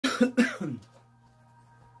Hello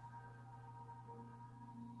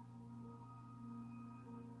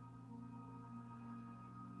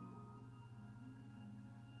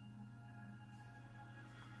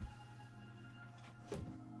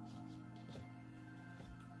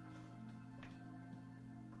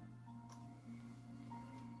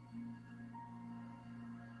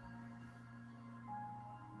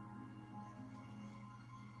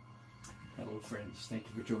friends, thank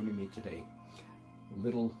you for joining me today. A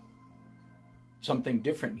little something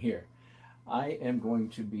different here. I am going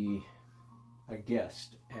to be a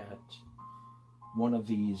guest at one of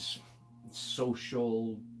these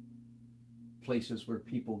social places where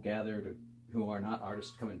people gather who are not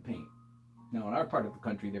artists come and paint. Now in our part of the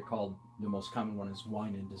country they're called, the most common one is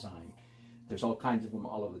wine and design. There's all kinds of them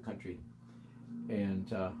all over the country.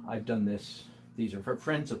 And I've done this. These are for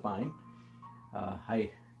friends of mine. Hi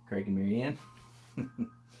Craig and Marianne.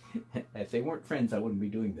 If they weren't friends, I wouldn't be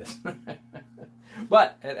doing this.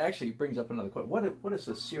 But it actually brings up another question. What is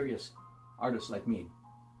a serious artist like me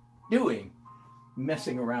doing?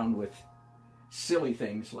 Messing around with silly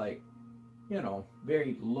things like, you know,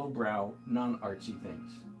 very lowbrow, non-artsy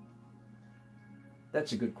things.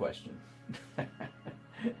 That's a good question.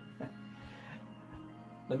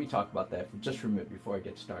 Let me talk about that just for a minute before I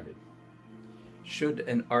get started. Should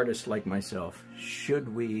an artist like myself,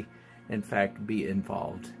 should we in fact be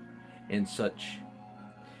involved in such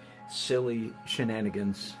silly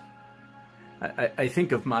shenanigans? I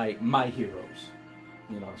think of my heroes,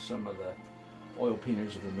 you know, some of the oil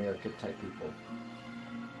painters of America type people.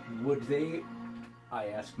 Would they, I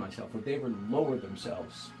ask myself, would they ever lower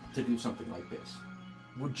themselves to do something like this?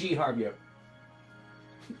 Would G. Harvey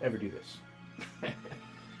ever do this?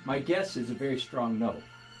 My guess is a very strong no.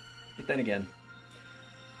 But then again,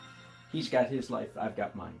 he's got his life, I've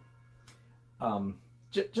got mine.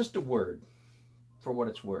 Just a word for what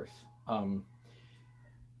it's worth. How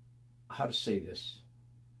to say this?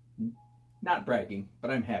 Not bragging,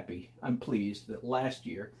 but I'm happy. I'm pleased that last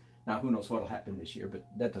year, now who knows what'll happen this year, but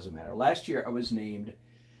that doesn't matter. Last year I was named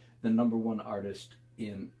the #1 artist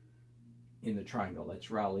in the Triangle.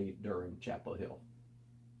 That's Raleigh, Durham, Chapel Hill.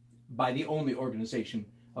 By the only organization,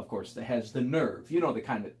 of course, that has the nerve. You know, the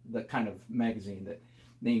kind of magazine that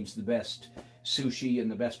names the best sushi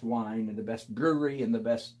and the best wine and the best brewery and the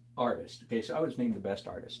best artist. Okay, so I was named the best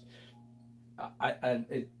artist.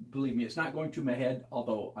 Believe me, it's not going through my head,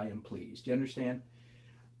 although I am pleased. You understand?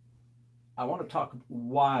 I want to talk,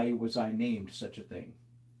 why was I named such a thing?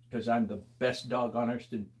 Because I'm the best doggone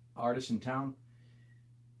artist in town?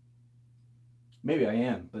 Maybe I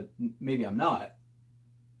am, but maybe I'm not.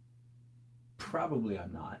 Probably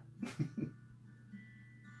I'm not.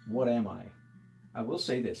 What am I? I will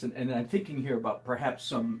say this, and I'm thinking here about perhaps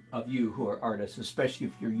some of you who are artists, especially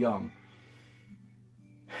if you're young.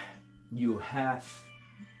 You have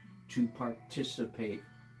to participate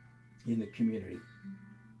in the community.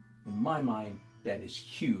 In my mind, that is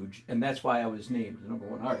huge, and that's why I was named the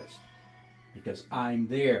 #1 artist, because I'm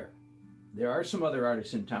there. There are some other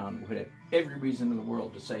artists in town who would have every reason in the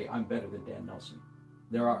world to say I'm better than Dan Nelson.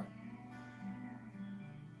 There are.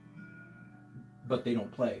 But they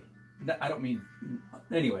don't play. I don't mean,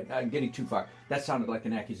 anyway, I'm getting too far. That sounded like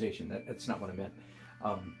an accusation. That's not what I meant.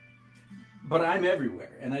 But I'm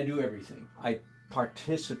everywhere, and I do everything. I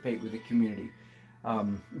participate with the community.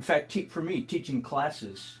 In fact, for me, teaching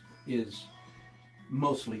classes is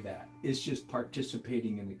mostly that. It's just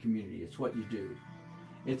participating in the community. It's what you do.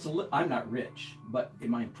 I'm not rich, but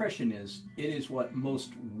my impression is it is what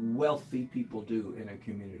most wealthy people do in a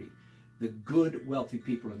community. The good, wealthy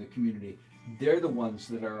people in the community, they're the ones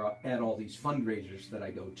that are at all these fundraisers that I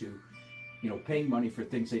go to, you know, paying money for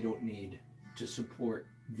things they don't need to support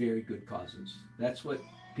very good causes. That's what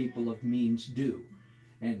people of means do.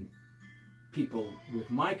 And people with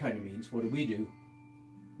my kind of means, what do?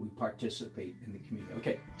 We participate in the community.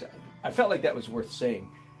 Okay, I felt like that was worth saying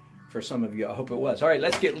for some of you. I hope it was. All right,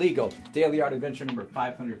 let's get legal. Daily Art Adventure number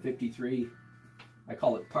 553. I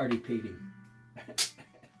call it party painting.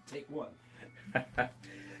 Take one.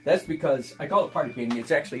 That's because I call it party painting. It's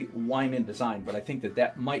actually wine and design, but I think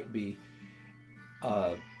that might be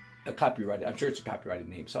a copyrighted. I'm sure it's a copyrighted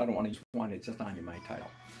name, so I don't want to use wine and design in my title.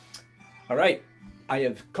 All right, I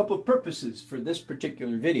have a couple of purposes for this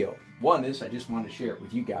particular video. One is I just want to share it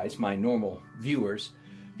with you guys, my normal viewers.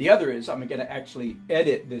 The other is I'm going to actually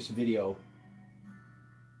edit this video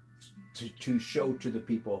to show to the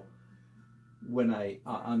people when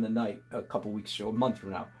on the night a couple weeks or a month from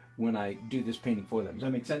now, when I do this painting for them. Does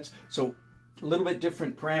that make sense? So a little bit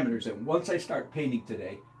different parameters. And once I start painting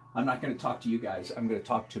today, I'm not going to talk to you guys. I'm going to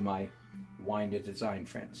talk to my wine and design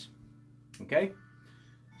friends. Okay?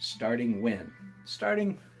 Starting when?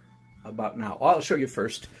 Starting about now. Well, I'll show you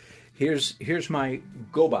first. Here's my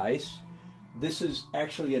go-bys. This is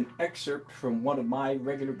actually an excerpt from one of my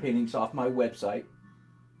regular paintings off my website.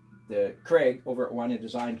 Craig over at Wine and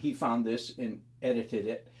Design, he found this and edited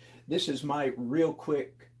it. This is my real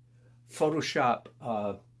quick Photoshop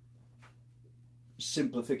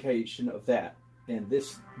simplification of that. And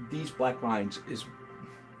these black lines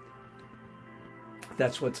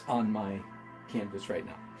that's what's on my canvas right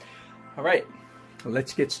now. All right,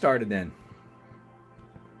 let's get started then.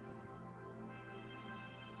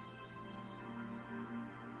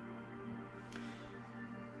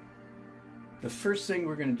 The first thing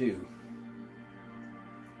we're going to do,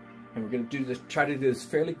 and we're going to do this, try to do this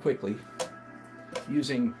fairly quickly,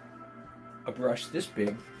 using a brush this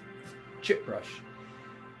big, chip brush,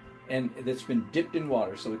 and that's been dipped in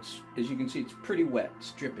water, so it's, as you can see, it's pretty wet,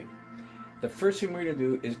 it's dripping. The first thing we're going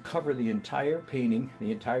to do is cover the entire painting,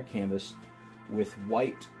 the entire canvas, with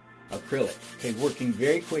white acrylic. Okay, working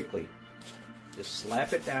very quickly. Just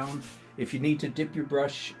slap it down. If you need to dip your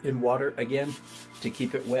brush in water again to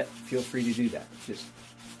keep it wet, feel free to do that. Just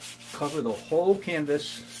cover the whole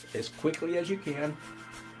canvas as quickly as you can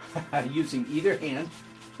using either hand.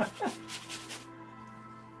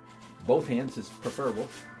 Both hands is preferable.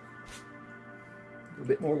 A little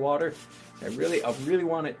bit more water. I really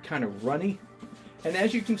want it kind of runny. And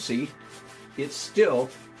as you can see, it's still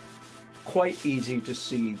quite easy to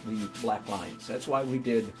see the black lines. That's why we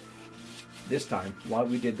did this time, why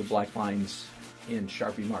we did the black lines in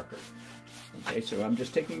Sharpie marker. Okay, so I'm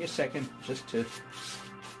just taking a second just to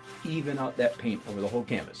even out that paint over the whole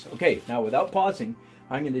canvas. Okay, now without pausing,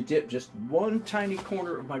 I'm going to dip just one tiny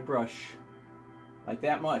corner of my brush, like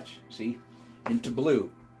that much, see, into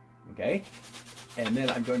blue. Okay, and then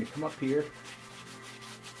I'm going to come up here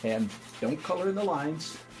and don't color in the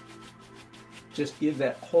lines, just give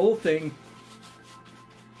that whole thing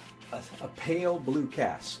a pale blue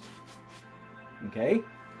cast. Okay,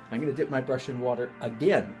 I'm going to dip my brush in water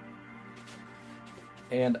again,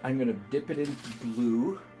 and I'm going to dip it into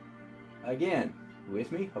blue again,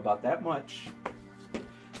 with me, about that much,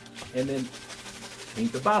 and then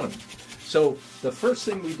paint the bottom. So the first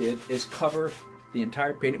thing we did is cover the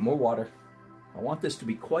entire painting, more water. I want this to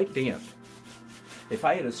be quite damp. If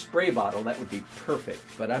I had a spray bottle, that would be perfect,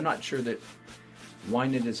 but I'm not sure that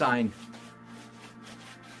Wine and Design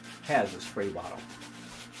has a spray bottle.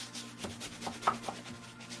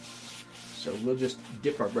 So we'll just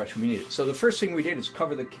dip our brush when we need it. So the first thing we did is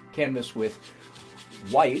cover the canvas with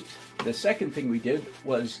white. The second thing we did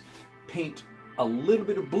was paint a little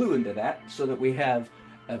bit of blue into that so that we have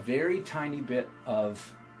a very tiny bit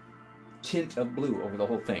of tint of blue over the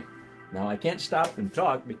whole thing. Now I can't stop and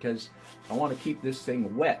talk because I want to keep this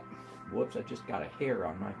thing wet. Whoops, I just got a hair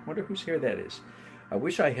on my, wonder whose hair that is. I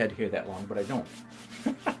wish I had hair that long, but I don't.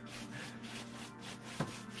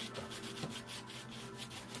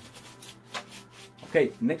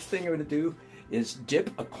 Okay, next thing I'm going to do is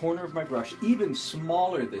dip a corner of my brush, even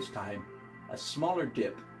smaller this time, a smaller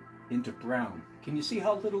dip into brown. Can you see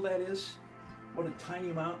how little that is? What a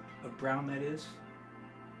tiny amount of brown that is?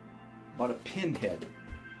 About a pinhead.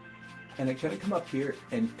 And I'm going to come up here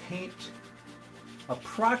and paint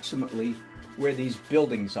approximately where these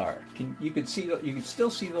buildings are. You can still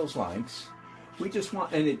see those lines. We just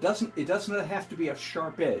want, and it doesn't have to be a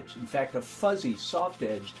sharp edge. In fact, a fuzzy, soft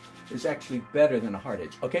edge is actually better than a hard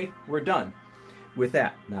edge. Okay, we're done with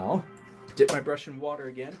that. Now, dip my brush in water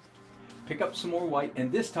again, pick up some more white, and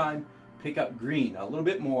this time pick up green, a little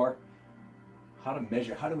bit more. How do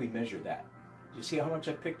we measure that? You see how much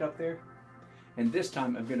I picked up there? And this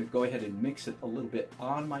time I'm going to go ahead and mix it a little bit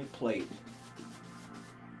on my plate.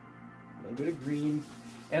 A little bit of green,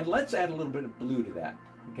 and let's add a little bit of blue to that.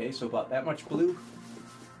 Okay, so about that much blue.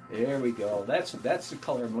 There we go. That's the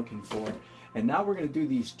color I'm looking for. And now we're going to do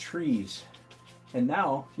these trees. And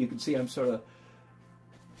now you can see I'm sort of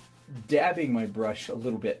dabbing my brush a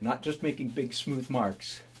little bit, not just making big smooth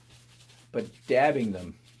marks, but dabbing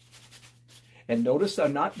them. And notice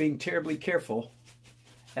I'm not being terribly careful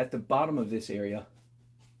at the bottom of this area.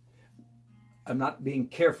 I'm not being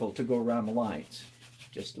careful to go around the lines.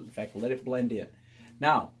 Just, in fact, let it blend in.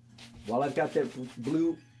 Now, while I've got that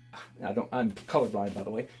blue, I'm colorblind, by the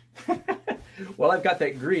way. While I've got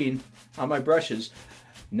that green on my brushes,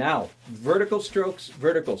 now vertical strokes,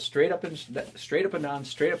 vertical, straight up and down,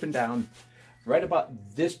 straight up and down. Right about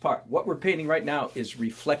this part. What we're painting right now is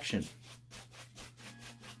reflection.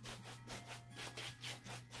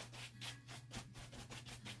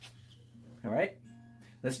 All right,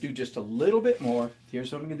 let's do just a little bit more.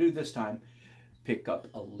 Here's what I'm going to do this time. pick up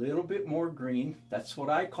a little bit more green. That's what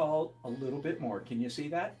I call a little bit more. Can you see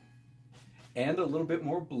that? And a little bit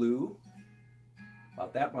more blue,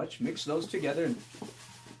 about that much. Mix those together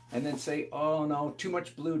and then say, oh no, too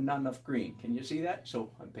much blue, not enough green. Can you see that? So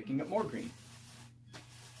I'm picking up more green.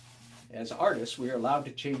 As artists, we are allowed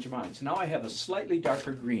to change our minds. Now I have a slightly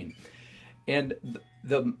darker green. And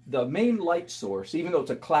the main light source, even though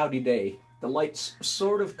it's a cloudy day, the light's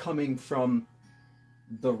sort of coming from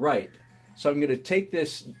the right. So I'm going to take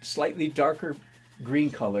this slightly darker green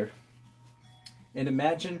color and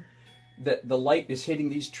imagine that the light is hitting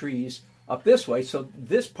these trees up this way. So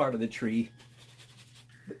this part of the tree,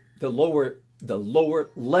 the lower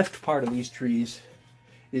left part of these trees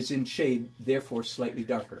is in shade, therefore slightly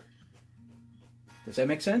darker. Does that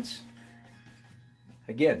make sense?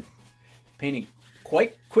 Again, painting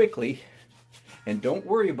quite quickly, and don't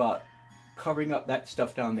worry about covering up that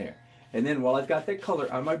stuff down there. And then while I've got that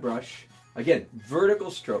color on my brush, again,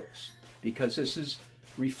 vertical strokes, because this is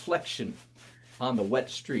reflection on the wet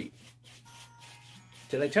street.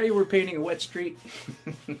 Did I tell you we're painting a wet street?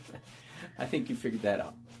 I think you figured that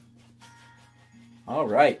out. All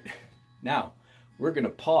right, now we're going to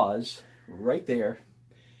pause right there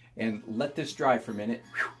and let this dry for a minute.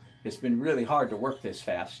 It's been really hard to work this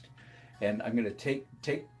fast. And I'm going to take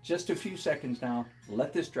just a few seconds now,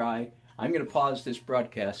 let this dry. I'm going to pause this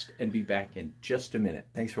broadcast and be back in just a minute.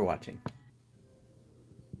 Thanks for watching.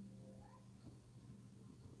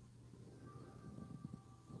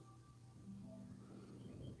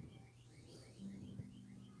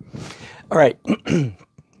 All right,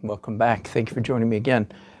 welcome back. Thank you for joining me again.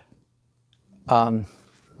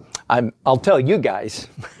 I'll tell you guys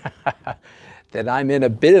that I'm in a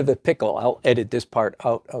bit of a pickle. I'll edit this part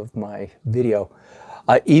out of my video.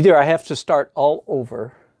 Either I have to start all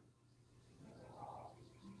over,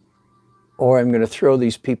 or I'm going to throw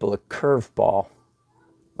these people a curveball.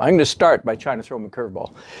 I'm going to start by trying to throw them a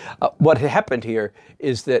curveball. What happened here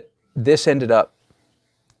is that this ended up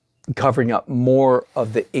covering up more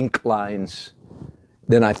of the ink lines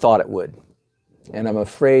than I thought it would. And I'm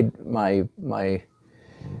afraid my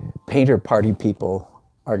painter party people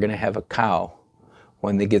are going to have a cow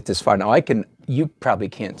when they get this far. Now you probably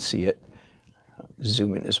can't see it.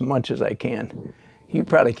 Zoom in as much as I can. You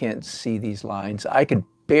probably can't see these lines. I could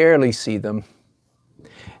barely see them.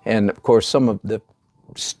 And of course, some of the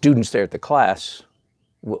students there at the class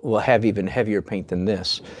will have even heavier paint than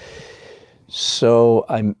this. So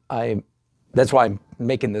that's why I'm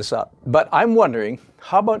making this up. But I'm wondering,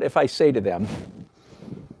 how about if I say to them,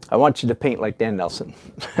 I want you to paint like Dan Nelson.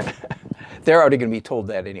 They're already going to be told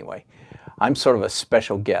that anyway. I'm sort of a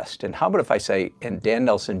special guest. And how about if I say, and Dan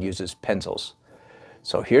Nelson uses pencils.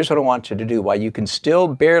 So here's what I want you to do. While you can still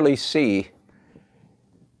barely see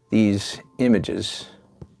these images,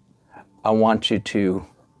 I want you to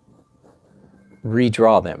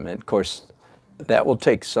redraw them. And of course, that will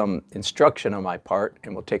take some instruction on my part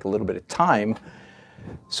and will take a little bit of time.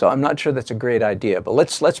 So I'm not sure that's a great idea, but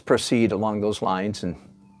let's proceed along those lines and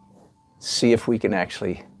see if we can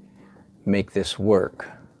actually make this work.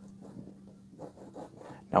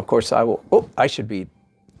 Now, of course, I will,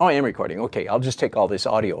 I am recording. Okay, I'll just take all this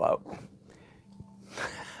audio out.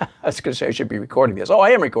 I was going to say I should be recording this. Oh, I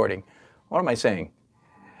am recording. What am I saying?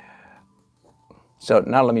 So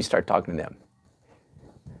now let me start talking to them.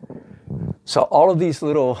 So all of these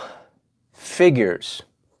little figures,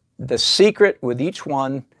 the secret with each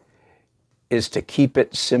one is to keep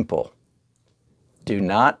it simple. Do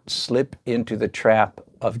not slip into the trap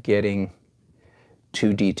of getting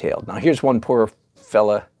too detailed. Now here's one poor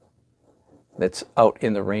fella that's out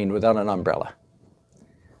in the rain without an umbrella.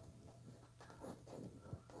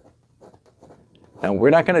 Now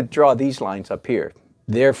we're not going to draw these lines up here.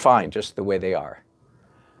 They're fine just the way they are.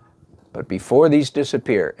 But before these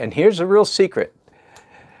disappear, and here's a real secret,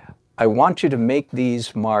 I want you to make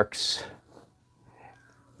these marks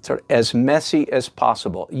sort of as messy as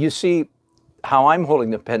possible. You see how I'm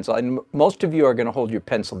holding the pencil, and most of you are going to hold your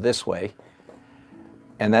pencil this way,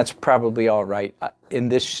 and that's probably all right. In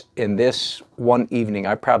this one evening,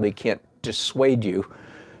 I probably can't dissuade you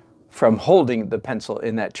from holding the pencil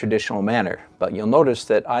in that traditional manner, but you'll notice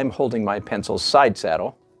that I'm holding my pencil side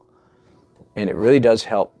saddle, and it really does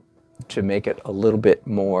help to make it a little bit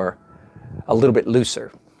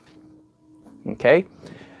looser. Okay,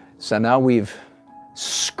 so now we've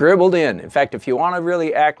scribbled in. In fact, if you want to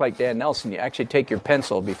really act like Dan Nelson, you actually take your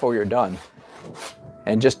pencil before you're done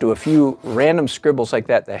and just do a few random scribbles like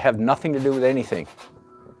that have nothing to do with anything.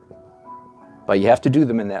 But you have to do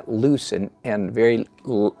them in that loose and very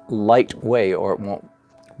light way, or it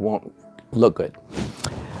won't look good.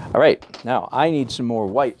 All right, now I need some more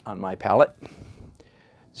white on my palette.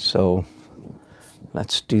 So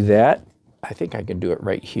let's do that. I think I can do it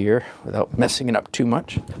right here without messing it up too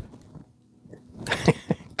much.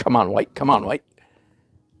 Come on, white. Come on, white.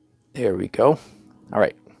 There we go. All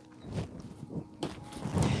right.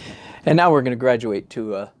 And now we're going to graduate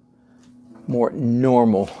to a more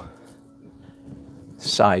normal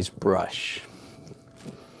size brush.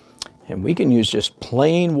 And we can use just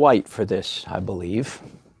plain white for this, I believe.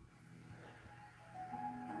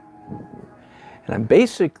 And I'm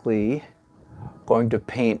basically going to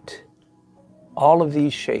paint all of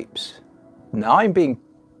these shapes. Now I'm being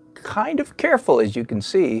kind of careful, as you can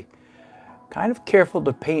see, kind of careful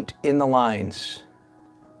to paint in the lines.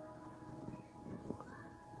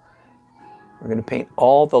 We're going to paint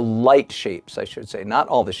all the light shapes, I should say, not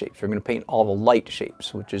all the shapes. We're going to paint all the light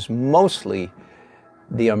shapes, which is mostly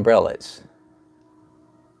the umbrellas.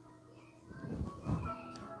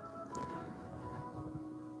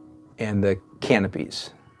 And the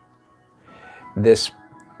canopies. This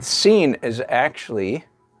scene is actually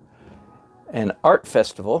an art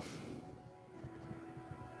festival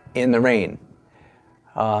in the rain.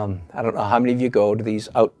 I don't know how many of you go to these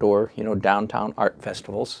outdoor, downtown art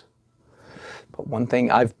festivals. But one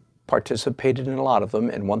thing, I've participated in a lot of them,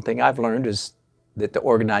 and one thing I've learned is that the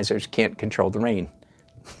organizers can't control the rain.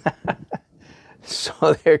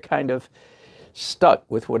 So they're kind of stuck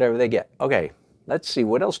with whatever they get. Okay, let's see,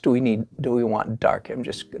 what else do we need? Do we want dark? I'm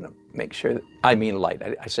just going to make sure that, I mean light.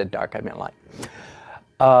 I said dark, I meant light.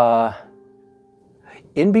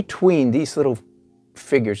 In between these little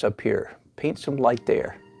figures up here, paint some light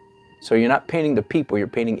there. So you're not painting the people, you're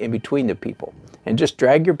painting in between the people. And just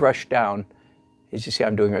drag your brush down, as you see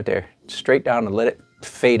I'm doing right there, straight down and let it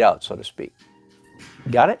fade out, so to speak.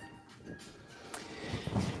 Got it?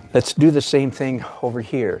 Let's do the same thing over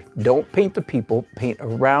here. Don't paint the people, paint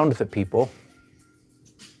around the people.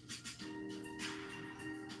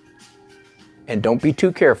 And don't be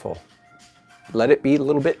too careful. Let it be a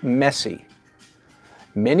little bit messy.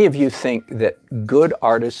 Many of you think that good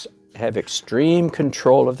artists have extreme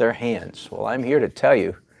control of their hands. Well, I'm here to tell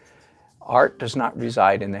you, art does not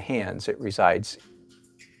reside in the hands, it resides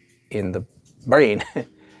in the brain.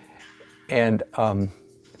 And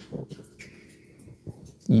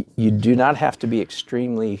you do not have to be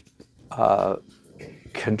extremely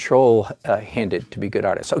control-handed to be good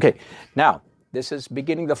artists. Okay, now, this is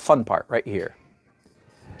beginning the fun part right here.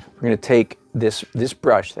 We're going to take this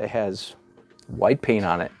brush that has white paint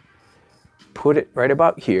on it, put it right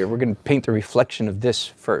about here. We're going to paint the reflection of this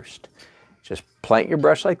first. Just plant your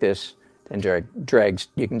brush like this, then drag.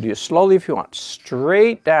 You can do it slowly if you want,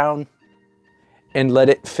 straight down, and let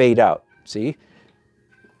it fade out. See?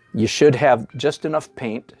 You should have just enough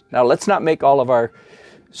paint. Now let's not make all of our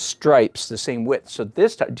stripes the same width. So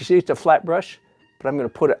this time, do you see it's a flat brush? But I'm going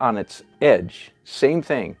to put it on its edge. Same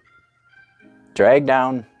thing. Drag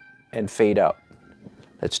down and fade out.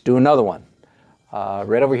 Let's do another one.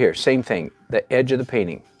 Right over here, same thing. The edge of the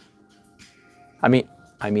painting. I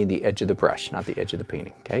mean the edge of the brush, not the edge of the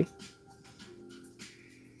painting, okay?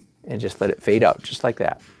 And just let it fade out, just like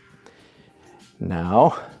that.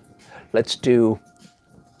 Now, let's do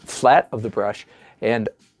flat of the brush and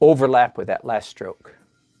overlap with that last stroke.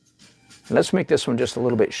 And let's make this one just a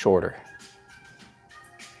little bit shorter.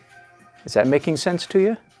 Is that making sense to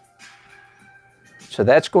you? So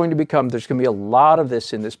that's going to become, there's going to be a lot of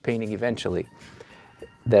this in this painting eventually.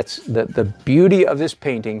 That's the beauty of this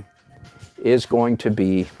painting is going to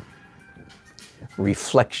be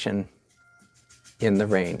reflection in the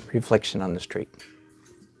rain, reflection on the street.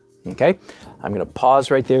 Okay, I'm going to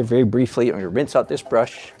pause right there very briefly. I'm going to rinse out this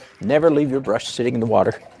brush. Never leave your brush sitting in the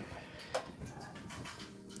water.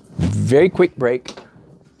 Very quick break,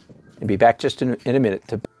 and be back just in a minute.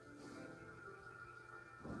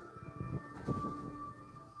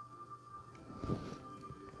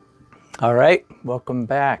 All right, welcome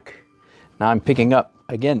back. Now I'm picking up,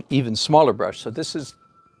 again, even smaller brush. So this is,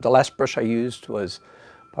 the last brush I used was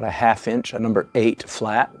about a 1/2 inch, a number 8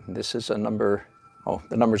 flat. This is a number, oh,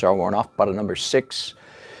 the numbers are worn off, about a number 6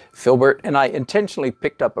 filbert. And I intentionally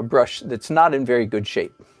picked up a brush that's not in very good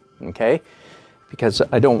shape, okay? Because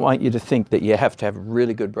I don't want you to think that you have to have a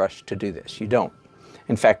really good brush to do this. You don't.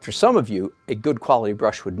 In fact, for some of you, a good quality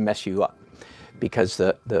brush would mess you up because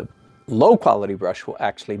the low quality brush will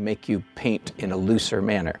actually make you paint in a looser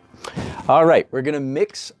manner. All right, we're going to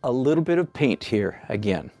mix a little bit of paint here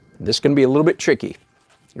again. This is going to be a little bit tricky.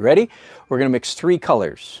 You ready? We're going to mix 3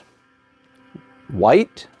 colors.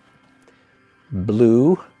 White,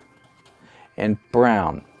 blue, and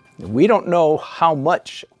brown. We don't know how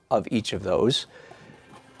much of each of those.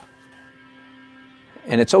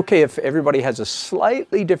 And it's okay if everybody has a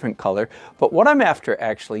slightly different color, but what I'm after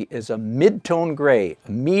actually is a mid-tone gray,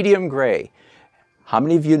 a medium gray. How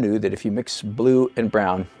many of you knew that if you mix blue and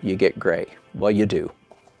brown, you get gray? Well, you do,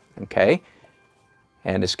 okay?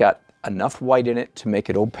 And it's got enough white in it to make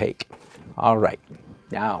it opaque. All right,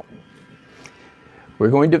 now we're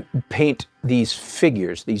going to paint these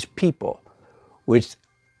figures, these people, with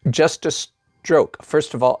just a stroke.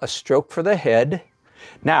 First of all, a stroke for the head.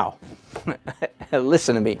 Now,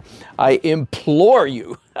 listen to me. I implore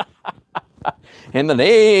you, in the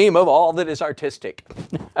name of all that is artistic,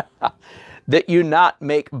 that you not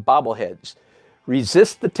make bobbleheads.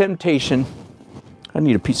 Resist the temptation. I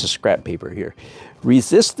need a piece of scrap paper here.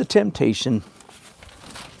 Resist the temptation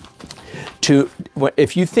to,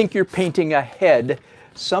 if you think you're painting a head,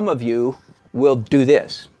 some of you will do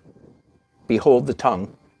this. Behold the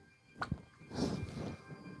tongue.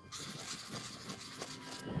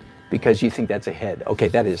 Because you think that's a head. Okay,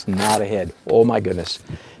 that is not a head. Oh my goodness.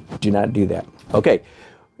 Do not do that. Okay,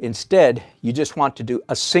 instead, you just want to do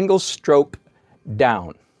a single stroke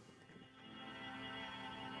down.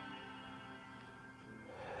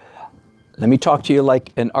 Let me talk to you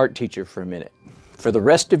like an art teacher for a minute. For the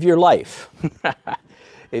rest of your life,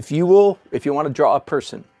 if you want to draw a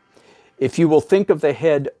person, if you will think of the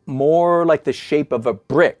head more like the shape of a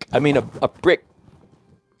brick, I mean a brick,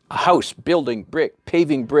 a house, building, brick,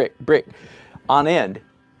 paving, brick, on end,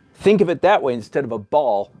 think of it that way instead of a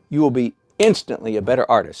ball, you will be instantly a better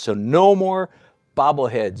artist. So no more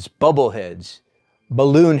bobbleheads, bubble heads,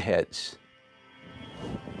 balloon heads,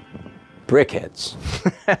 brick heads.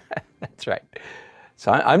 That's right.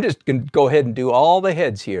 So I'm just going to go ahead and do all the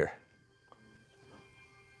heads here.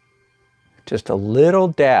 Just a little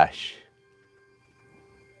dash.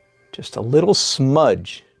 Just a little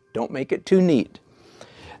smudge. Don't make it too neat.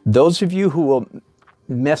 Those of you who will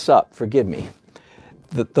mess up, forgive me.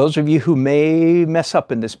 Those of you who may mess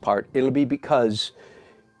up in this part, it'll be because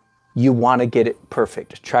you want to get it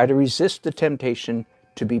perfect. Try to resist the temptation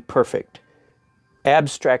to be perfect.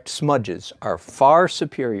 Abstract smudges are far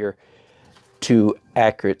superior to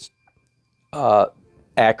accurate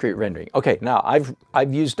rendering. Okay, now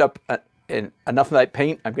I've used up enough of that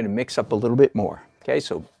paint. I'm going to mix up a little bit more. Okay,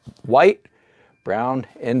 so white, brown,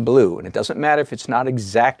 and blue. And it doesn't matter if it's not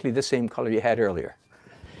exactly the same color you had earlier.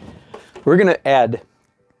 We're going to add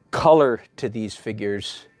color to these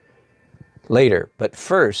figures later. But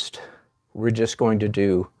first, we're just going to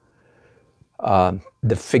do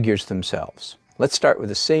the figures themselves. Let's start with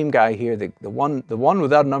the same guy here, the one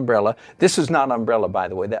without an umbrella. This is not an umbrella, by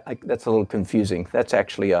the way. That's a little confusing. That's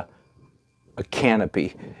actually a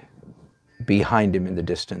canopy behind him in the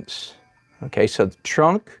distance. Okay, so the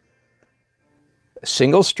trunk,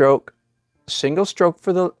 single stroke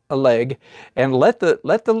for the leg, and let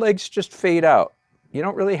the legs just fade out. You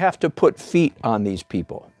don't really have to put feet on these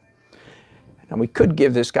people. And we could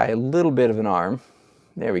give this guy a little bit of an arm.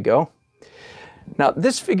 There we go. Now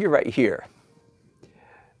this figure right here,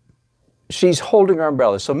 she's holding her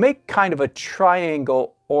umbrella. So make kind of a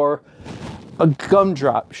triangle or a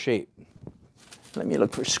gumdrop shape. Let me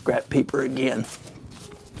look for scrap paper again.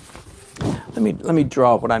 Let me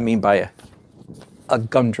draw what I mean by a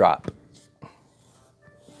gumdrop.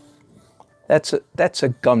 That's a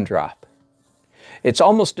gumdrop. It's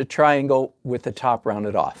almost a triangle with the top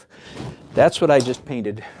rounded off. That's what I just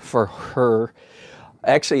painted for her.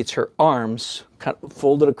 Actually, it's her arms kind of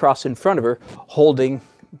folded across in front of her, holding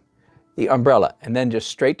the umbrella, and then just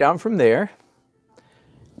straight down from there,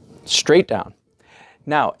 straight down.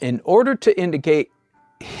 Now, in order to indicate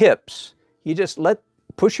hips, you just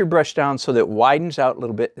push your brush down so that it widens out a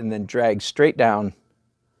little bit, and then drag straight down,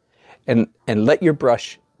 and let your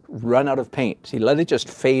brush run out of paint. See, let it just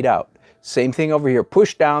fade out. Same thing over here.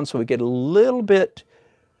 Push down so we get a little bit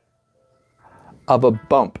of a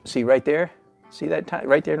bump. See right there? See that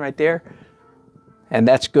right there and right there? And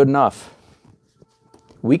that's good enough.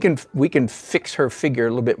 We can fix her figure a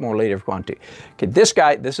little bit more later if we want to. Okay, this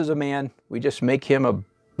guy, this is a man. We just make him a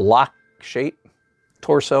block shape,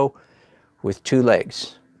 torso with two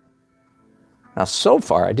legs. Now so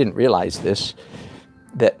far, I didn't realize this,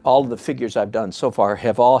 that all of the figures I've done so far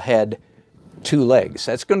have all had two legs.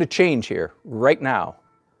 That's going to change here right now.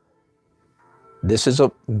 This is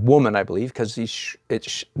a woman, I believe, because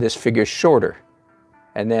this figure's shorter.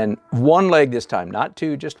 And then one leg this time, not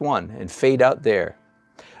two, just one, and fade out there.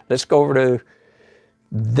 Let's go over to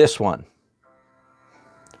this one.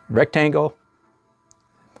 Rectangle,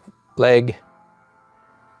 leg,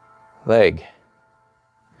 leg.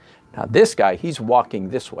 Now this guy, he's walking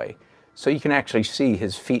this way, so you can actually see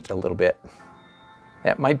his feet a little bit.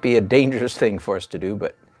 That might be a dangerous thing for us to do,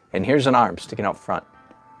 and here's an arm sticking out front.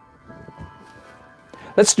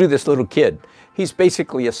 Let's do this little kid. He's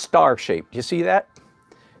basically a star shape. You see that?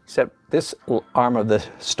 Except this arm of the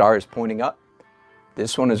star is pointing up.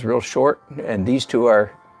 This one is real short, and these two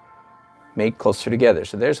are made closer together.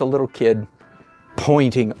 So there's a little kid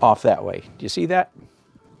pointing off that way. Do you see that?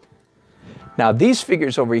 Now these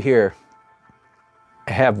figures over here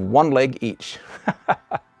have one leg each.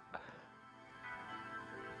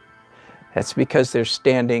 That's because they're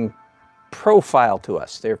standing profile to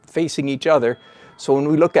us. They're facing each other. So when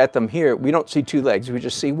we look at them here, we don't see two legs, we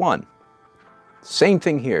just see one. Same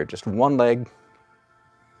thing here, just one leg.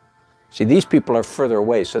 See, these people are further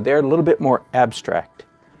away, so they're a little bit more abstract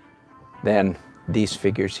than these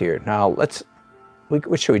figures here. Now, what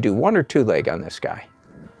should we do, one or two leg on this guy?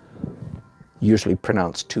 Usually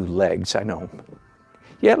pronounced two legs, I know.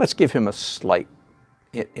 Yeah, let's give him a slight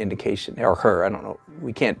indication, or her, I don't know,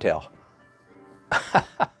 we can't tell.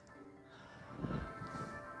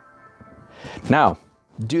 Now,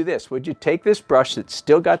 do this. Would you take this brush that's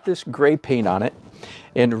still got this gray paint on it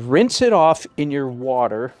and rinse it off in your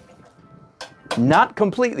water? Not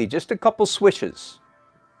completely, just a couple swishes.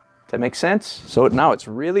 Does that make sense? So now it's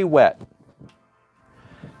really wet.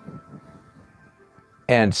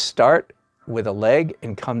 And start with a leg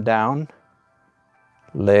and come down.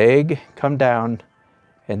 Leg, come down,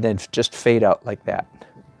 and then just fade out like that.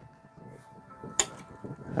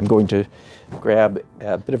 I'm going to grab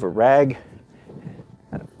a bit of a rag.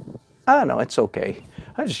 No, it's okay.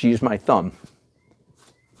 I just use my thumb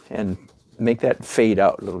and make that fade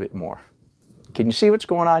out a little bit more. Can you see what's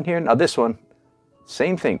going on here? Now this one,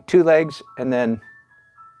 same thing, two legs and then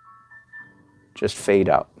just fade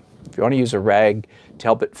out. If you want to use a rag to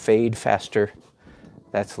help it fade faster,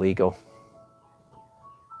 that's legal.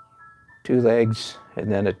 Two legs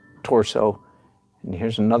and then a torso, and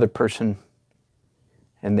here's another person,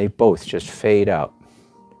 and they both just fade out.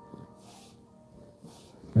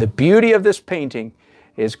 The beauty of this painting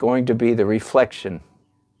is going to be the reflection.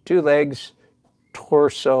 Two legs,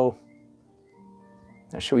 torso.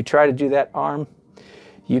 Now, should we try to do that arm?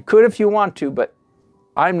 You could if you want to, but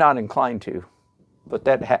I'm not inclined to. But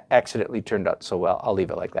that accidentally turned out so well. I'll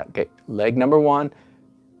leave it like that. Okay, leg number one.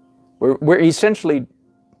 We're essentially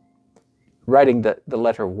writing the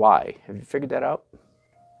letter Y. Have you figured that out?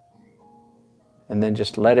 And then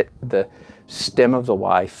just let the stem of the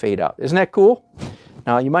Y fade out. Isn't that cool?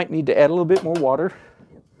 Now you might need to add a little bit more water.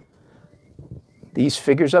 These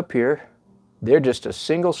figures up here, they're just a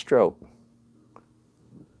single stroke.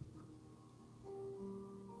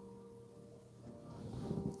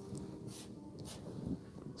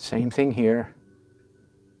 Same thing here.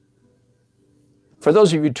 For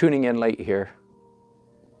those of you tuning in late here,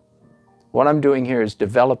 what I'm doing here is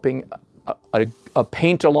developing a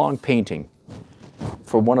paint-along painting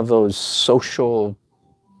for one of those social,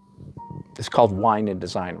 it's called wine and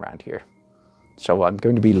design around here. So I'm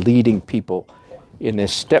going to be leading people in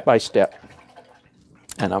this step by step,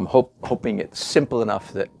 and I'm hoping it's simple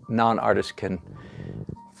enough that non-artists can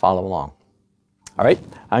follow along. All right,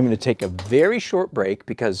 I'm going to take a very short break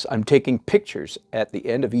because I'm taking pictures at the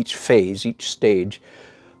end of each phase, each stage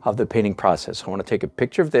of the painting process. I want to take a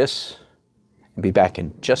picture of this and be back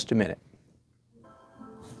in just a minute.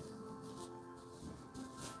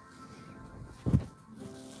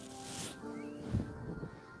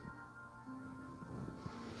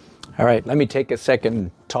 All right, let me take a second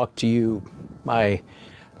and talk to you, my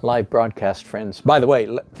live broadcast friends. By the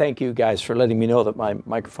way, thank you guys for letting me know that my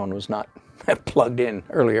microphone was not plugged in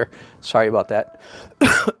earlier. Sorry about that.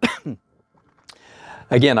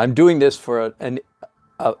 Again, I'm doing this for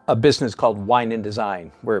a business called Wine and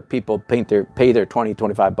Design, where people pay their 20,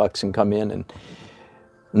 25 bucks and come in, and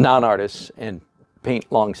non-artists, and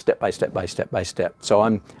paint long step by step by step by step. So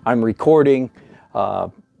I'm recording,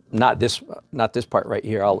 not this part right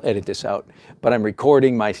here, I'll edit this out, but I'm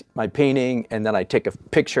recording my painting, and then I take a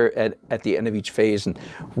picture at the end of each phase, and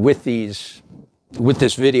with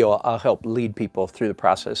this video, I'll help lead people through the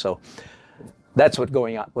process. So that's what's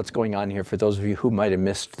going on here for those of you who might have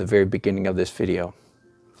missed the very beginning of this video.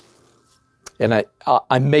 And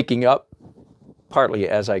I'm making up partly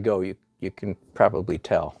as I go. You can probably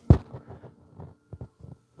tell.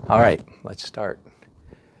 All right, let's start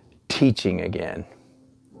teaching again.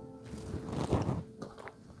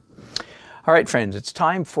 All right, friends, it's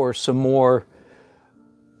time for some more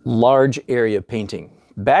large area painting.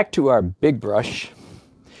 Back to our big brush,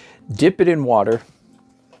 dip it in water,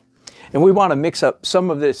 and we want to mix up some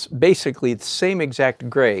of this, basically the same exact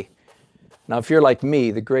gray. Now, if you're like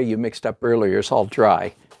me, the gray you mixed up earlier is all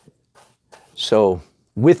dry. So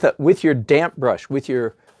with your damp brush,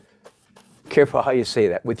 careful how you say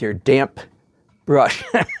that, with your damp brush,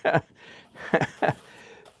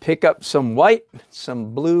 pick up some white,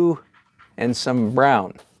 some blue, and some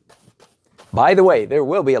brown. By the way, there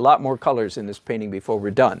will be a lot more colors in this painting before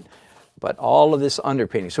we're done, but all of this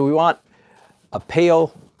underpainting. So we want a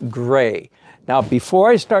pale gray. Now, before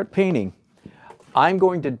I start painting, I'm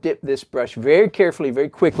going to dip this brush very carefully, very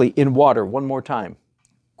quickly in water one more time.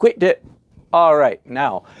 Quick dip. All right,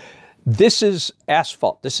 now, this is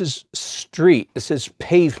asphalt. This is street. This is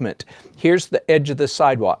pavement. Here's the edge of the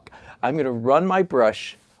sidewalk. I'm going to run my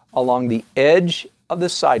brush along the edge of the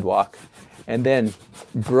sidewalk and then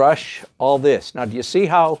brush all this. Now, do you see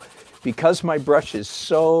how, because my brush is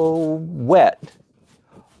so wet,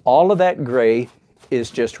 all of that gray is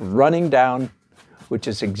just running down, which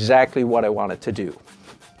is exactly what I want it to do.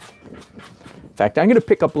 In fact, I'm going to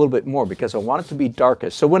pick up a little bit more because I want it to be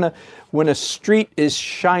darkest. So when a street is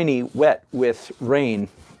shiny, wet with rain,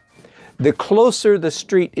 the closer the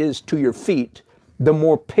street is to your feet, the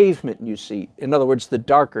more pavement you see. In other words, the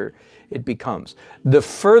darker it becomes. The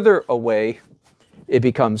further away it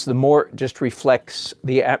becomes, the more it just reflects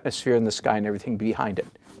the atmosphere and the sky and everything behind it.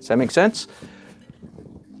 Does that make sense?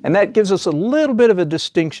 And that gives us a little bit of a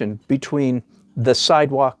distinction between the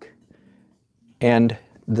sidewalk and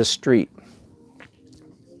the street.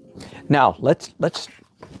 Now, let's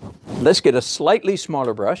get a slightly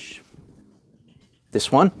smaller brush,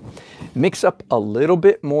 this one, mix up a little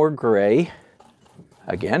bit more gray.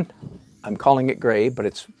 Again, I'm calling it gray, but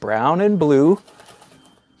it's brown and blue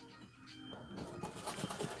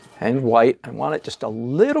and white. I want it just a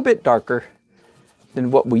little bit darker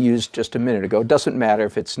than what we used just a minute ago. Doesn't matter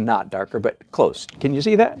if it's not darker, but close. Can you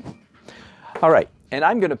see that? All right, and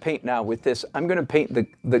I'm going to paint now with this. I'm going to paint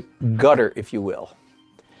the gutter, if you will,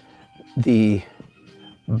 the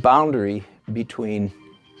boundary between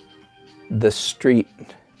the street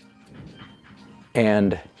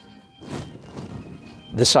and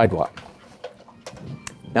the sidewalk.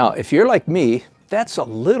 Now, if you're like me, that's a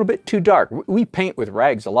little bit too dark. We paint with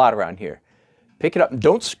rags a lot around here. Pick it up and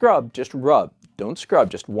don't scrub, just rub. Don't scrub,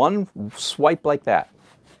 just one swipe like that.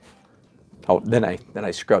 Oh, then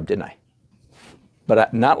I scrubbed, didn't I?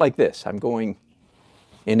 But not like this. I'm going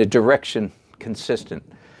in a direction consistent.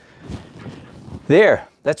 There,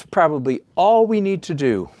 that's probably all we need to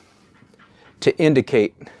do to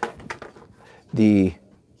indicate the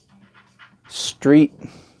street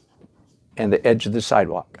and the edge of the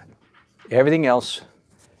sidewalk. Everything else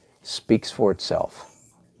speaks for itself.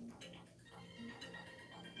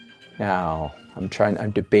 Now,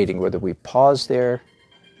 I'm debating whether we pause there.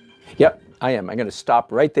 Yep, I am. I'm going to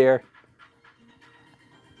stop right there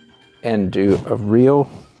and do a real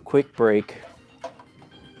quick break.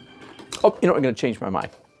 Oh, you know what? I'm going to change my mind.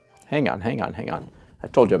 Hang on. I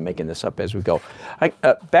told you I'm making this up as we go.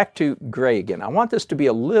 Back to gray again. I want this to be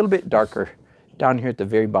a little bit darker down here at the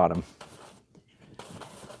very bottom.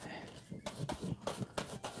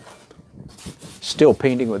 Still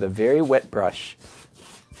painting with a very wet brush.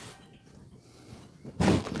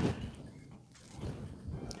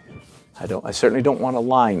 I certainly don't want a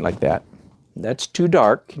line like that. That's too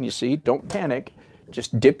dark. Can you see? Don't panic.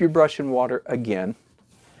 Just dip your brush in water again.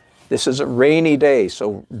 This is a rainy day,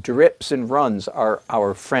 so drips and runs are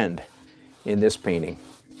our friend in this painting.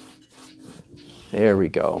 There we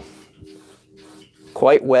go.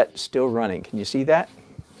 Quite wet, still running. Can you see that?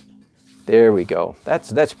 There we go.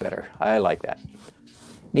 That's better. I like that.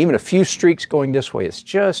 And even a few streaks going this way is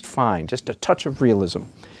just fine. Just a touch of realism.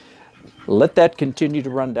 Let that continue to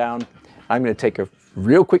run down. I'm going to take a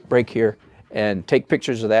real quick break here and take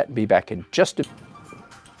pictures of that and be back in just a...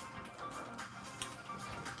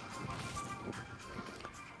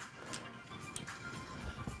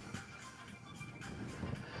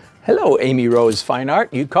 Hello, Amy Rose Fine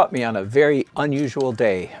Art. You caught me on a very unusual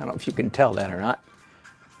day. I don't know if you can tell that or not,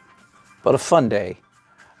 but a fun day.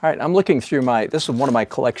 All right, I'm looking through this is one of my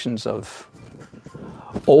collections of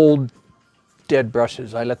old dead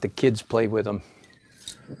brushes. I let the kids play with them.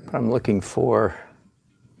 But I'm looking for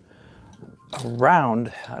a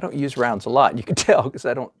round. I don't use rounds a lot. You can tell because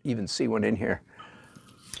I don't even see one in here.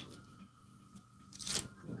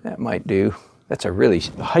 That might do. That's a really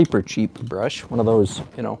hyper cheap brush. One of those,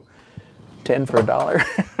 10 for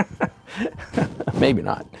 $1. Maybe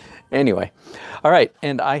not. Anyway. All right.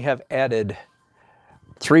 And I have added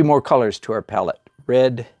 3 more colors to our palette.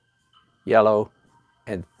 Red, yellow,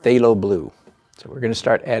 and phthalo blue. So we're going to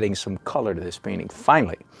start adding some color to this painting,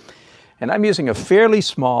 finally. And I'm using a fairly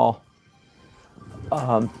small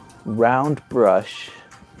round brush,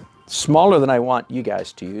 smaller than I want you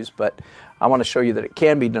guys to use, but I want to show you that it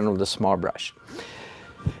can be done with a small brush.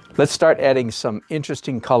 Let's start adding some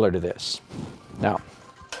interesting color to this. Now,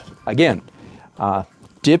 again,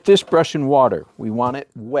 dip this brush in water. We want it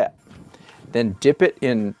wet. Then dip it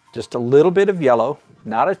in just a little bit of yellow,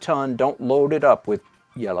 not a ton. Don't load it up with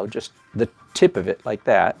yellow, just the tip of it like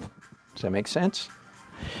that. Does that make sense?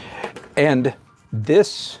 And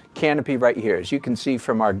this canopy right here, as you can see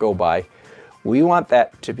from our go by, we want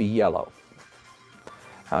that to be yellow.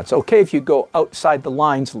 Now it's okay if you go outside the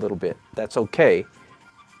lines a little bit. That's okay.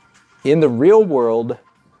 In the real world,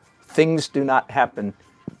 things do not happen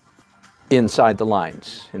inside the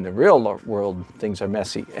lines. In the real world, things are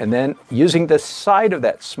messy. And then using the side of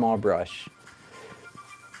that small brush,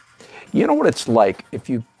 you know what it's like if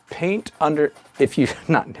you paint under, if you,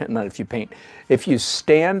 not if you paint, if you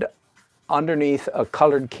stand underneath a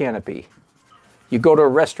colored canopy, you go to a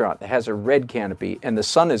restaurant that has a red canopy and the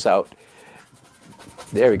sun is out,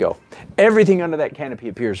 there we go. Everything under that canopy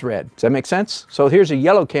appears red. Does that make sense? So here's a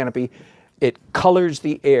yellow canopy. It colors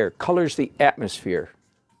the air, colors the atmosphere.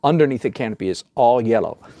 Underneath the canopy is all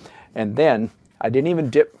yellow. And then I didn't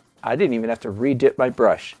even have to re-dip my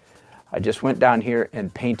brush. I just went down here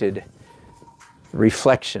and painted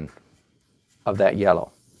reflection of that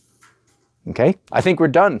yellow. Okay, I think we're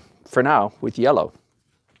done for now with yellow.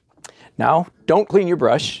 Now, don't clean your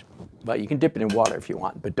brush, but you can dip it in water if you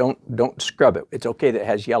want, but don't scrub it. It's okay that it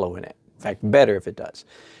has yellow in it. In fact, better if it does.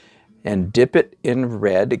 And dip it in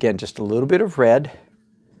red. Again, just a little bit of red.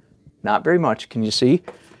 Not very much, can you see?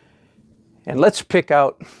 And let's pick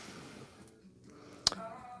out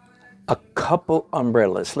a couple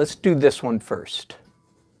umbrellas. Let's do this one first.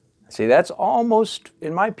 See, that's almost,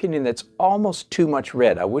 in my opinion, that's almost too much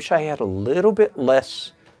red. I wish I had a little bit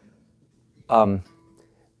less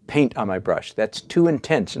paint on my brush. That's too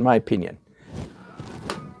intense, in my opinion.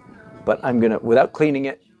 But I'm gonna, without cleaning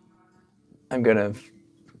it, I'm gonna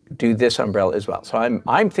do this umbrella as well. So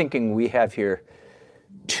I'm thinking we have here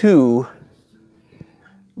 2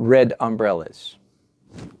 red umbrellas.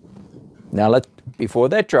 Now before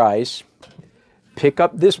that dries, pick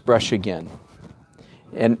up this brush again.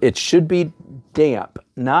 And it should be damp,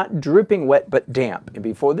 not dripping wet, but damp. And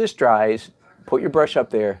before this dries, put your brush up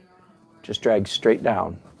there, just drag straight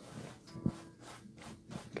down.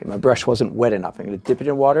 Okay, my brush wasn't wet enough. I'm going to dip it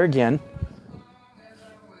in water again.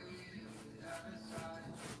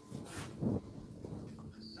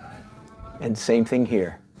 And same thing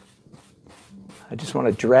here. I just want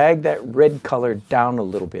to drag that red color down a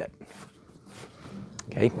little bit.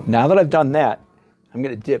 Okay, now that I've done that, I'm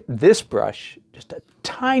going to dip this brush, just a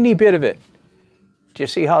tiny bit of it. Do you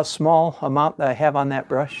see how small amount that I have on that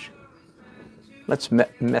brush? Let's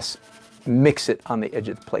mix it on the edge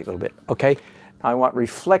of the plate a little bit. Okay, now I want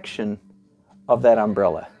reflection of that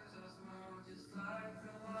umbrella.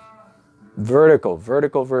 Vertical,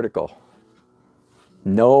 vertical, vertical.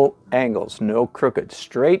 No angles, no crooked,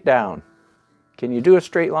 straight down. Can you do a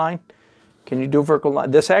straight line? Can you do a vertical line?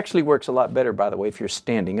 This actually works a lot better, by the way, if you're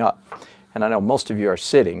standing up. And I know most of you are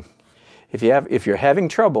sitting. If you're having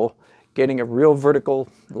trouble getting a real vertical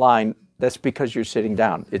line, that's because you're sitting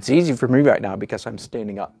down. It's easy for me right now because I'm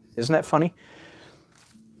standing up. Isn't that funny?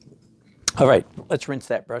 All right, let's rinse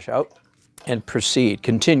that brush out and proceed.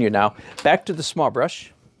 Continue now. Back to the small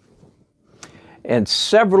brush. And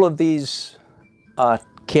several of these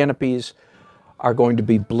canopies are going to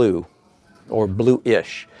be blue or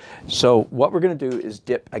bluish. So what we're going to do is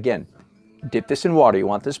dip this in water. You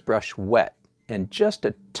want this brush wet, and just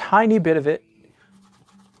a tiny bit of it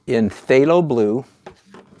in phthalo blue.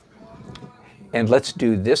 And let's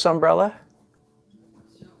do this umbrella.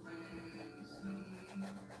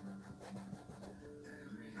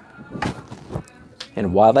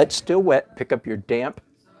 And while that's still wet, pick up your damp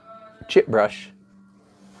chip brush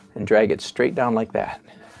and drag it straight down like that.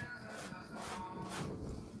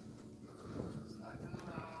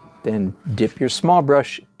 Then dip your small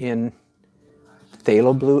brush in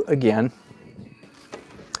phthalo blue again.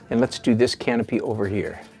 And let's do this canopy over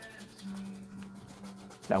here.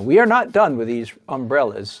 Now we are not done with these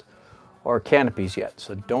umbrellas or canopies yet,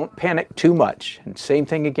 so don't panic too much. And same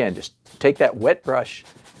thing again, just take that wet brush,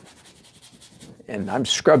 and I'm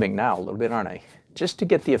scrubbing now a little bit, aren't I? Just to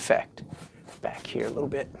get the effect. Back here a little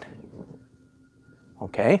bit.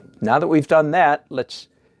 Okay, now that we've done that, let's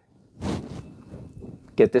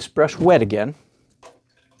get this brush wet again.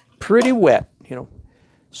 Pretty wet, you know,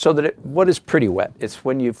 so that what is pretty wet? It's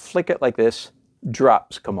when you flick it like this,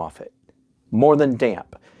 drops come off it. More than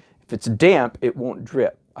damp. If it's damp, it won't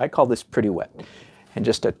drip. I call this pretty wet. And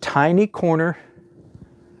just a tiny corner,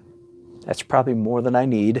 that's probably more than I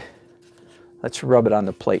need. Let's rub it on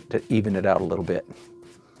the plate to even it out a little bit.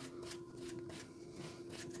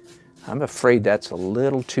 I'm afraid that's a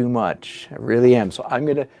little too much. I really am. So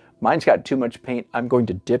mine's got too much paint. I'm going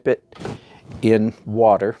to dip it in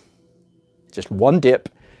water, just one dip,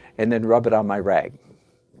 and then rub it on my rag,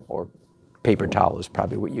 or paper towel is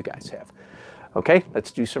probably what you guys have. Okay,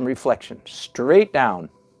 let's do some reflection. Straight down.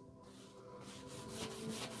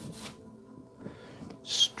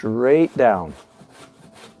 Straight down.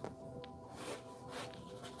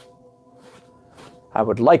 I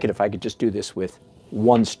would like it if I could just do this with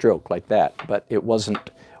one stroke like that, but it wasn't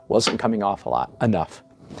coming off enough.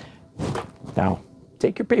 Now,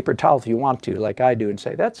 take your paper towel if you want to, like I do, and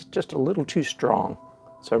say, that's just a little too strong.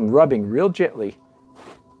 So I'm rubbing real gently,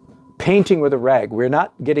 painting with a rag. We're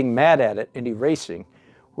not getting mad at it and erasing.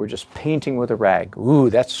 We're just painting with a rag. Ooh,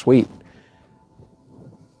 that's sweet.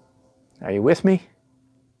 Are you with me?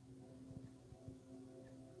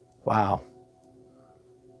 Wow.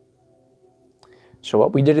 So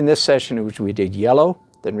what we did in this session was we did yellow,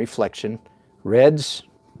 then reflection, reds,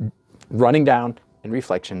 running down, and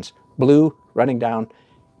reflections, blue, running down,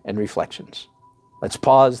 and reflections. Let's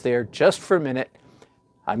pause there just for a minute.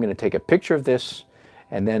 I'm going to take a picture of this,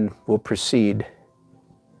 and then we'll proceed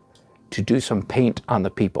to do some paint on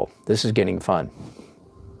the people. This is getting fun.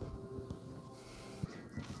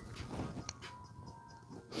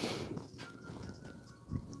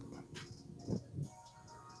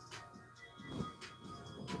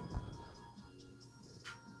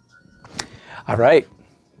 All right,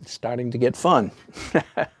 it's starting to get fun.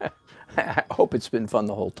 I hope it's been fun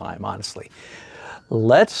the whole time, honestly.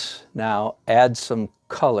 Let's now add some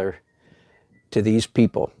color to these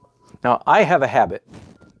people. Now, I have a habit.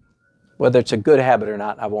 Whether it's a good habit or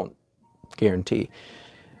not, I won't guarantee.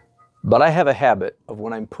 But I have a habit of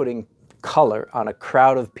when I'm putting color on a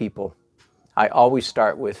crowd of people, I always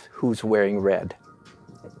start with who's wearing red.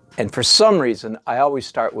 And for some reason, I always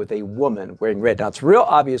start with a woman wearing red. Now, it's real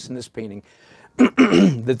obvious in this painting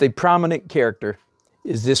that the prominent character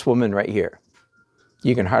is this woman right here.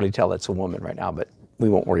 You can hardly tell that's a woman right now, but we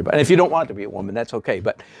won't worry about it. And if you don't want it to be a woman, that's okay.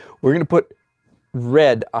 But we're going to put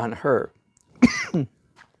red on her.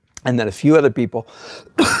 And then a few other people,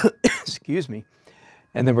 excuse me.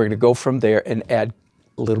 And then we're going to go from there and add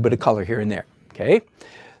a little bit of color here and there. Okay?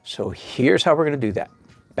 So here's how we're going to do that.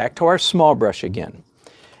 Back to our small brush again.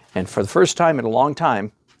 And for the first time in a long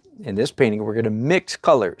time in this painting, we're going to mix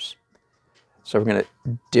colors. So we're going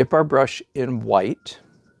to dip our brush in white,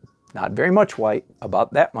 not very much white,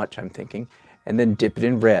 about that much I'm thinking, and then dip it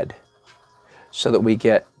in red so that we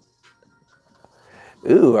get,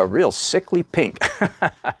 ooh, a real sickly pink.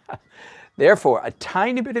 Therefore, a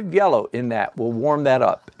tiny bit of yellow in that will warm that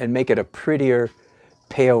up and make it a prettier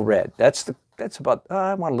pale red. That's about,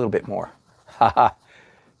 I want a little bit more.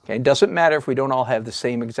 Okay, it doesn't matter if we don't all have the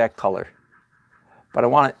same exact color, but I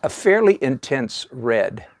want a fairly intense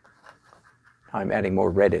red. I'm adding more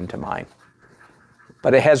red into mine.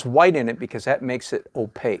 But it has white in it because that makes it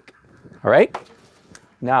opaque. All right?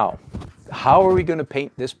 Now, how are we going to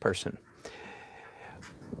paint this person?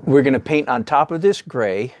 We're going to paint on top of this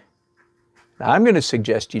gray. Now, I'm going to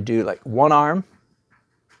suggest you do like one arm,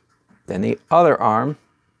 then the other arm,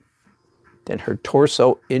 then her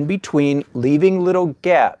torso in between, leaving little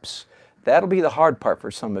gaps. That'll be the hard part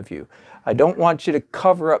for some of you. I don't want you to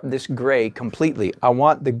cover up this gray completely. I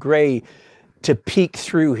want the gray to peek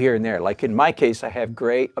through here and there. Like in my case, I have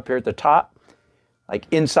gray up here at the top, like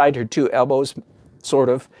inside her two elbows, sort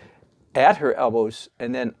of, at her elbows,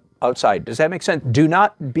 and then outside. Does that make sense? Do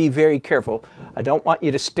not be very careful. I don't want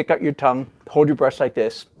you to stick out your tongue, hold your brush like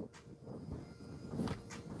this,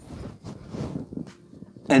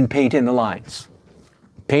 and paint in the lines.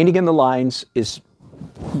 Painting in the lines is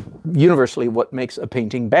universally what makes a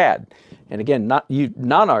painting bad. And again,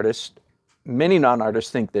 non-artists, many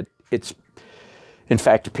non-artists think that it's, in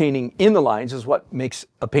fact, painting in the lines is what makes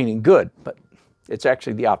a painting good, but it's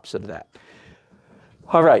actually the opposite of that.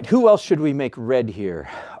 All right, who else should we make red here?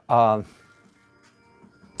 Tell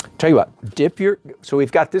you what, so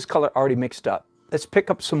we've got this color already mixed up. Let's pick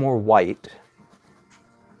up some more white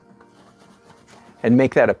and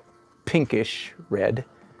make that a pinkish red.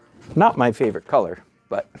 Not my favorite color,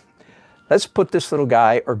 but let's put this little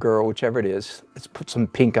guy or girl, whichever it is, let's put some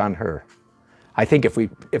pink on her. I think if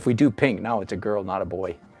we do pink, now it's a girl, not a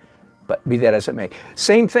boy. But be that as it may.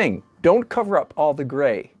 Same thing, don't cover up all the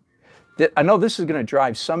gray. I know this is going to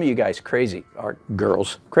drive some of you guys crazy, or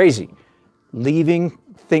girls crazy. Leaving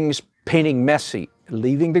things painting messy,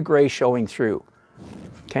 leaving the gray showing through.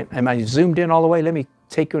 Okay, am I zoomed in all the way? Let me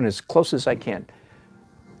take you in as close as I can.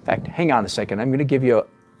 In fact, hang on a second. I'm going to give you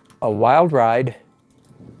a wild ride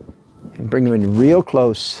and bring you in real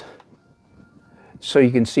close so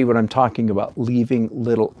you can see what I'm talking about, leaving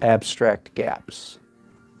little abstract gaps.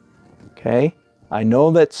 Okay? I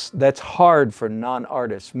know that's hard for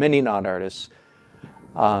non-artists, many non-artists.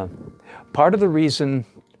 Part of the reason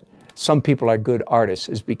some people are good artists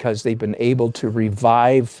is because they've been able to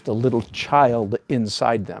revive the little child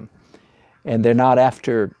inside them. And they're not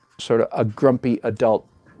after sort of a grumpy adult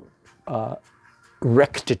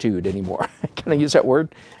rectitude anymore. Can I use that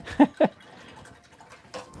word?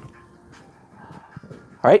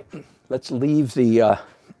 All right, let's leave the,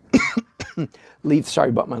 sorry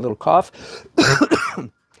about my little cough.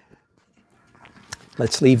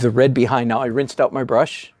 Let's leave the red behind now. I rinsed out my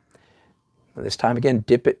brush. This time again,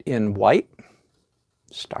 dip it in white.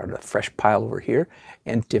 Start a fresh pile over here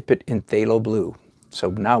and dip it in phthalo blue. So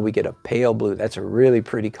now we get a pale blue. That's a really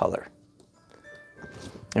pretty color.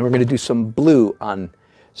 And we're going to do some blue on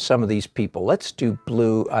some of these people. Let's do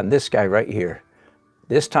blue on this guy right here.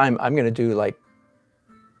 This time I'm going to do like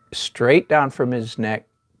straight down from his neck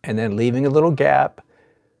and then leaving a little gap,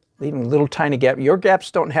 leaving a little tiny gap. Your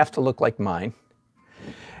gaps don't have to look like mine.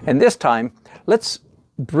 And this time, let's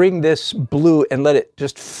bring this blue and let it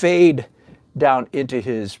just fade down into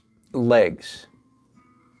his legs.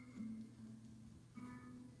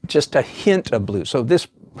 Just a hint of blue. So this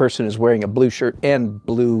person is wearing a blue shirt and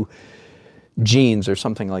blue jeans or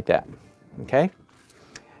something like that. Okay?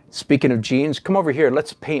 Speaking of jeans, come over here.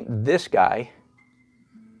 Let's paint this guy.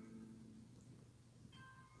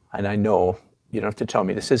 And I know you don't have to tell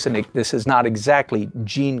me this is not exactly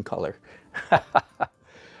jean color.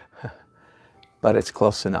 But it's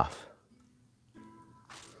close enough.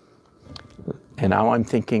 And now I'm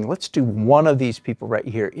thinking, let's do one of these people right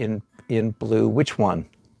here in blue. Which one?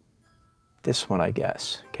 This one, I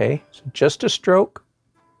guess. Okay, so just a stroke.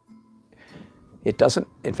 It doesn't,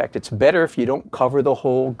 in fact, it's better if you don't cover the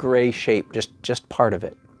whole gray shape, just part of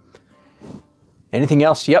it. Anything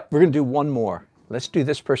else? Yep, we're gonna do one more. Let's do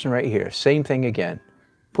this person right here. Same thing again.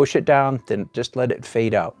 Push it down, then just let it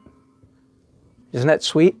fade out. Isn't that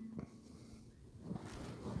sweet?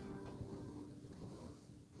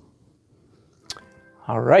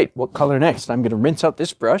 All right, what color next? I'm going to rinse out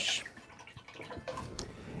this brush.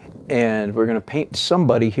 And we're going to paint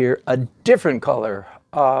somebody here a different color.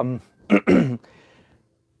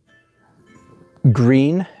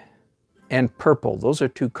 Green and purple. Those are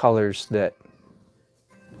two colors that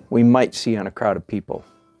we might see on a crowd of people.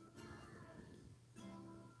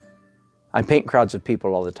 I paint crowds of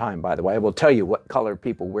people all the time, by the way. I will tell you what color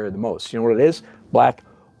people wear the most. You know what it is? Black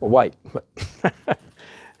or white.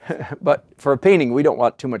 But for a painting, we don't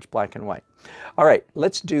want too much black and white. All right,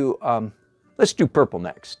 let's do purple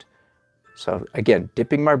next. So again,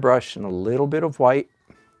 dipping my brush in a little bit of white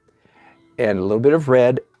and a little bit of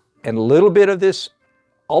red and a little bit of this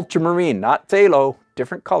ultramarine, not phthalo,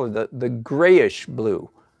 different color, the grayish blue.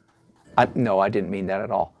 No, I didn't mean that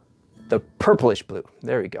at all. The purplish blue.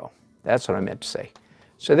 There we go. That's what I meant to say.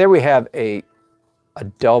 So there we have a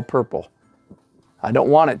dull purple. I don't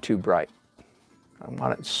want it too bright. I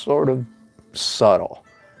want it sort of subtle.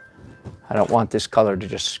 I don't want this color to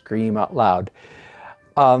just scream out loud.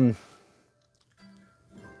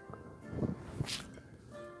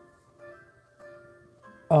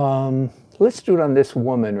 Let's do it on this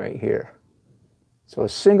woman right here. So a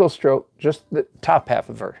single stroke, just the top half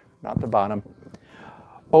of her, not the bottom.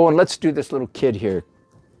 Oh, and let's do this little kid here.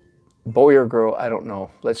 Boy or girl, I don't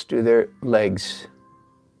know. Let's do their legs.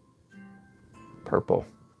 Purple.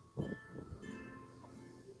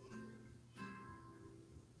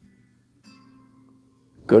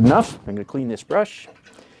 Good enough. I'm going to clean this brush.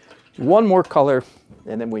 One more color,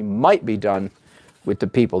 and then we might be done with the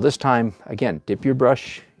people. This time, again, dip your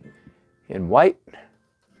brush in white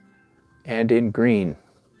and in green.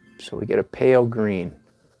 So we get a pale green.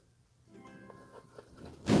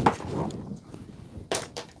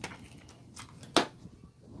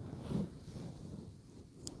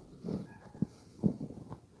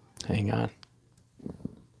 Hang on.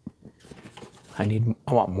 I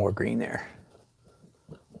want more green there.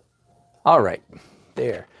 All right,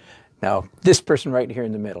 there. Now, this person right here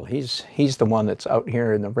in the middle, he's the one that's out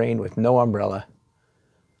here in the rain with no umbrella.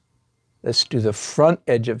 Let's do the front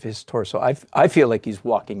edge of his torso. I feel like he's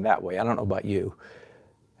walking that way. I don't know about you.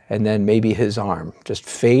 And then maybe his arm, just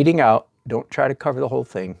fading out. Don't try to cover the whole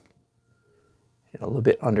thing. A little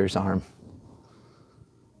bit under his arm.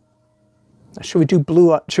 Now, should we do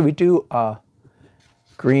blue? Should we do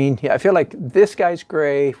green? Yeah, I feel like this guy's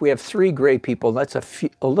gray. We have 3 gray people. That's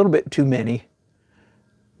a little bit too many.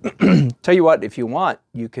 Tell you what, if you want,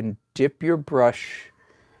 you can dip your brush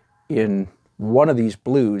in one of these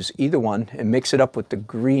blues, either one, and mix it up with the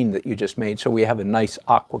green that you just made so we have a nice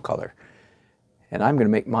aqua color. And I'm going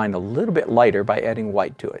to make mine a little bit lighter by adding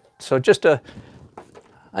white to it. So just a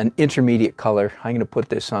an intermediate color. I'm going to put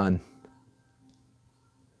this on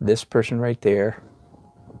this person right there.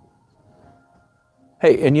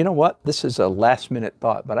 Hey, and you know what? This is a last minute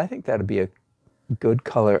thought, but I think that'd be a good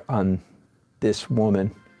color on this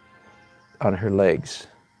woman, on her legs.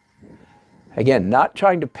 Again, not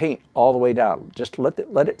trying to paint all the way down. Just let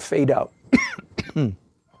it fade out.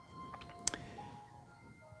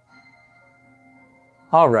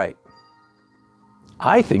 All right.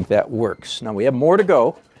 I think that works. Now we have more to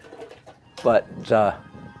go, but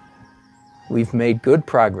we've made good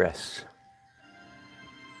progress.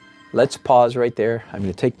 Let's pause right there. I'm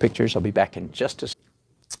going to take pictures. I'll be back in just a second.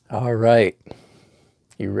 All right.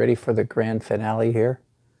 You ready for the grand finale here?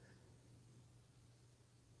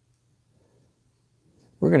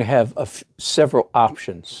 We're going to have several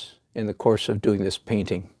options in the course of doing this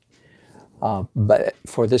painting. But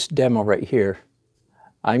for this demo right here,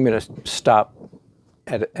 I'm going to stop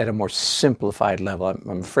at a more simplified level.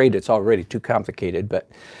 I'm afraid it's already too complicated, but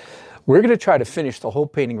we're going to try to finish the whole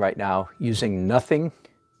painting right now using nothing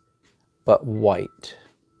but white.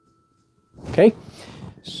 Okay,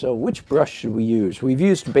 so which brush should we use? We've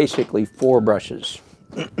used basically 4 brushes.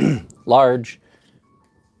 Large,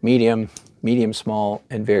 medium, medium small,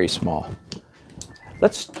 and very small.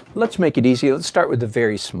 Let's make it easy. Let's start with the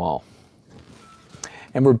very small.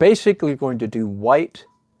 And we're basically going to do white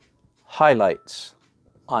highlights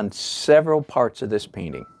on several parts of this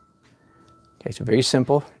painting. Okay, so very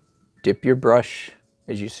simple. Dip your brush.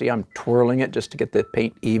 As you see, I'm twirling it just to get the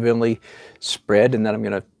paint evenly spread, and then I'm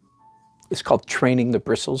going to, it's called training the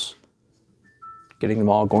bristles, getting them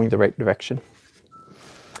all going the right direction.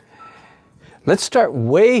 Let's start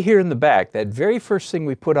way here in the back. That very first thing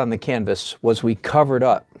we put on the canvas was we covered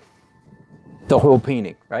up the whole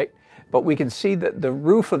painting, right? But we can see that the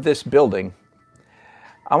roof of this building,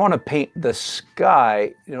 I want to paint the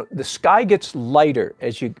sky. You know, the sky gets lighter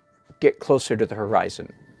as you get closer to the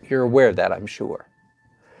horizon. You're aware of that, I'm sure.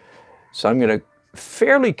 So I'm going to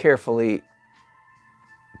fairly carefully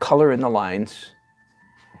color in the lines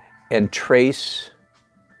and trace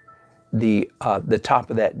the top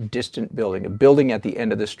of that distant building, a building at the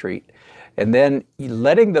end of the street. And then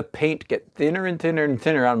letting the paint get thinner and thinner and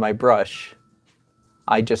thinner on my brush,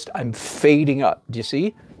 I'm fading up. Do you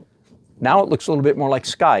see? Now it looks a little bit more like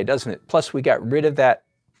sky, doesn't it? Plus we got rid of that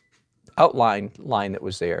outline line that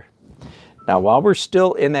was there. Now while we're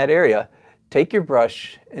still in that area, take your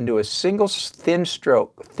brush and do a single thin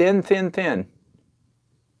stroke, thin, thin, thin,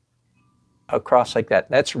 across like that.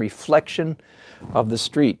 That's a reflection of the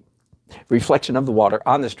street, reflection of the water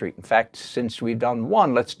on the street. In fact, since we've done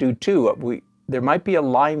 1, let's do 2. There might be a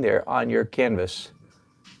line there on your canvas.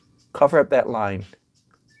 Cover up that line.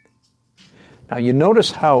 Now you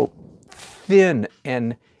notice how thin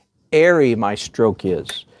and airy my stroke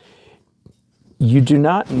is. You do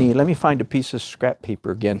not need, let me find a piece of scrap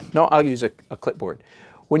paper again. No, I'll use a clipboard.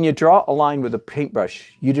 When you draw a line with a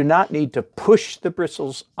paintbrush, you do not need to push the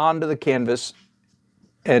bristles onto the canvas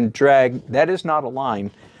and drag. That is not a line.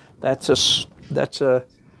 That's a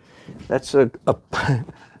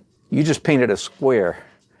you just painted a square.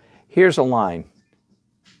 Here's a line.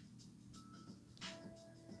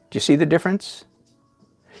 Do you see the difference?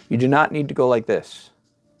 You do not need to go like this,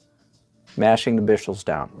 mashing the bristles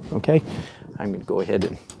down, okay? I'm going to go ahead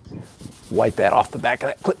and wipe that off the back of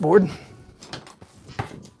that clipboard.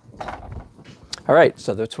 All right,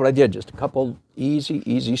 so that's what I did, just a couple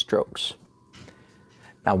easy strokes.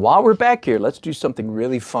 Now while we're back here, let's do something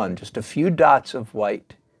really fun. Just a few dots of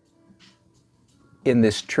white in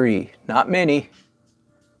this tree. Not many.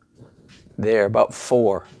 There, about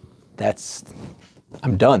 4.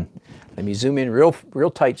 I'm done. Let me zoom in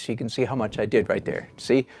real tight so you can see how much I did right there.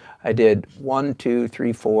 See, I did 1, 2,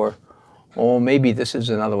 3, 4. Oh, maybe this is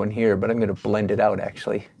another one here, but I'm going to blend it out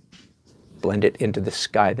actually. Blend it into the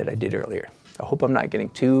sky that I did earlier. I hope I'm not getting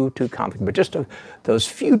too complicated, but just those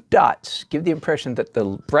few dots give the impression that the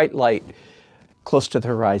bright light close to the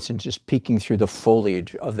horizon is just peeking through the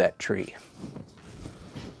foliage of that tree.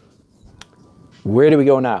 Where do we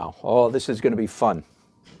go now? Oh, this is going to be fun.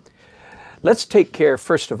 Let's take care,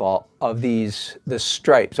 first of all, of the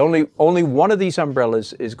stripes. Only one of these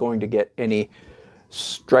umbrellas is going to get any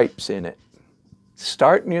stripes in it.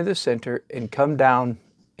 Start near the center and come down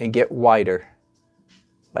and get wider,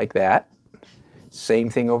 like that. Same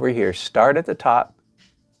thing over here. Start at the top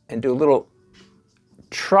and do a little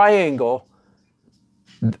triangle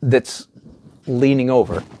that's leaning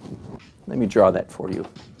over. Let me draw that for you.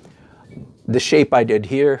 The shape I did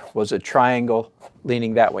here was a triangle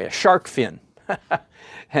leaning that way, a shark fin.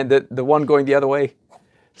 And the one going the other way,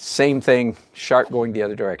 same thing, shark going the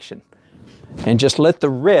other direction. And just let the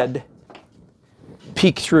red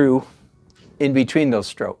peek through in between those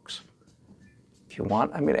strokes. If you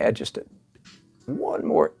want, I'm going to add just one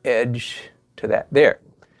more edge to that. There.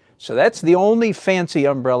 So that's the only fancy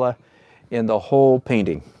umbrella in the whole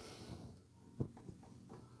painting.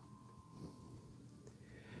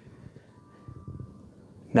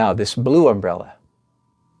 Now this blue umbrella,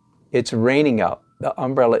 it's raining out. The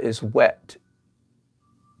umbrella is wet.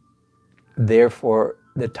 Therefore,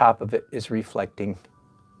 the top of it is reflecting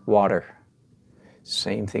water.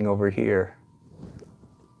 Same thing over here.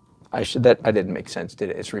 I didn't make sense,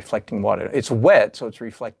 did it? It's reflecting water. It's wet, so it's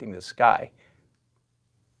reflecting the sky.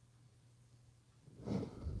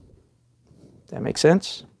 That make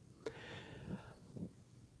sense?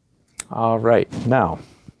 All right, now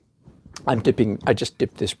I just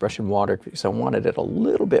dipped this brush in water because I wanted it a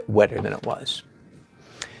little bit wetter than it was.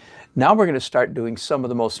 Now we're going to start doing some of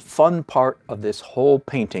the most fun part of this whole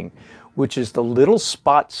painting, which is the little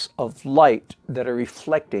spots of light that are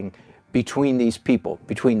reflecting between these people,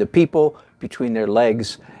 between their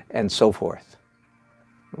legs, and so forth.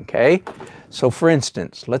 Okay? So for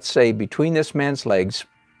instance, let's say between this man's legs,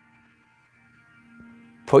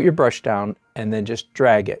 put your brush down and then just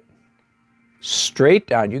drag it straight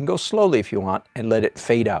down. You can go slowly if you want and let it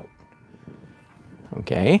fade out.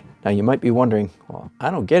 Okay? Now you might be wondering, well, I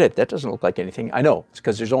don't get it. That doesn't look like anything. I know, it's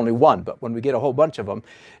because there's only one, but when we get a whole bunch of them,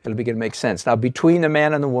 it'll begin to make sense. Now between the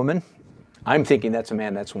man and the woman, I'm thinking that's a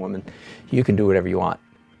man, that's a woman. You can do whatever you want.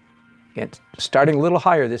 And starting a little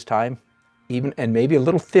higher this time, and maybe a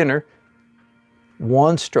little thinner,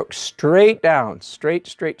 one stroke straight down, straight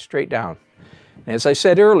down. And as I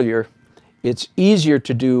said earlier, it's easier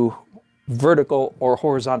to do vertical or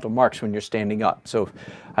horizontal marks when you're standing up. So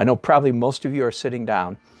I know probably most of you are sitting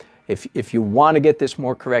down. If you want to get this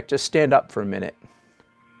more correct, just stand up for a minute.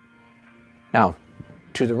 Now,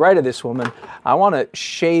 to the right of this woman, I want to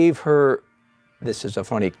shave her. This is a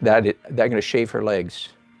funny, I'm going to shave her legs.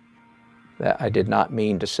 I did not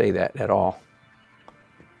mean to say that at all.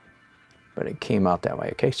 But it came out that way.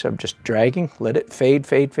 Okay, so I'm just dragging, let it fade.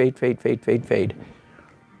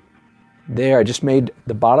 There, I just made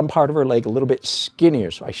the bottom part of her leg a little bit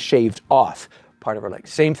skinnier, so I shaved off part of her leg.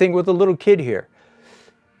 Same thing with the little kid here.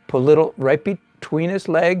 Put a little right between his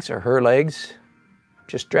legs or her legs,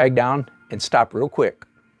 just drag down and stop real quick.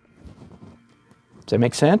 Does that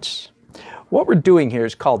make sense? What we're doing here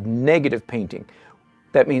is called negative painting.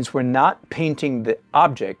 That means we're not painting the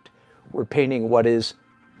object, we're painting what is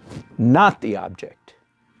not the object.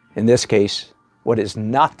 In this case, what is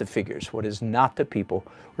not the figures, what is not the people,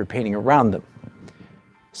 we're painting around them.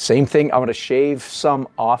 Same thing, I'm going to shave some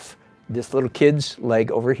off this little kid's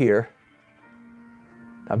leg over here.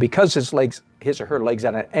 Now because his or her leg's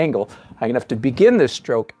at an angle, I'm going to have to begin this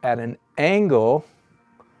stroke at an angle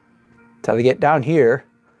till I get down here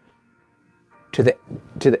to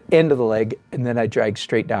the end of the leg, and then I drag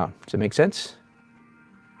straight down. Does that make sense?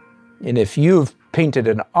 And if you've painted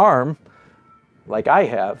an arm, like I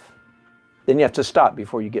have, then you have to stop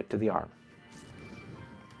before you get to the arm.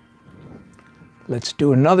 Let's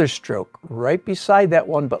do another stroke right beside that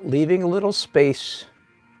one, but leaving a little space.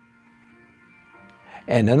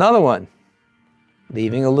 And another one,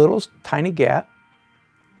 leaving a little tiny gap.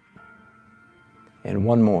 And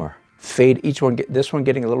one more. Fade each one, this one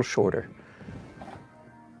getting a little shorter.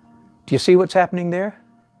 Do you see what's happening there?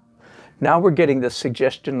 Now we're getting the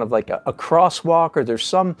suggestion of like a crosswalk, or there's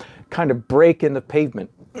some kind of break in the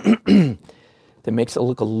pavement that makes it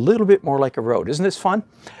look a little bit more like a road. Isn't this fun?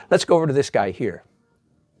 Let's go over to this guy here.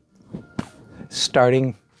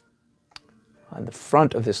 Starting on the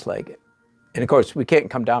front of this leg. And of course, we can't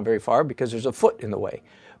come down very far because there's a foot in the way.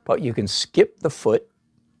 But you can skip the foot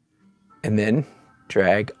and then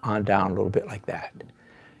drag on down a little bit like that.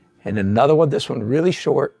 And another one, this one really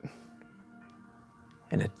short.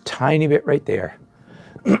 And a tiny bit right there.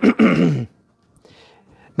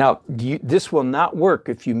 Now, this will not work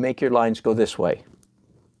if you make your lines go this way.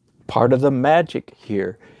 Part of the magic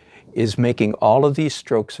here is making all of these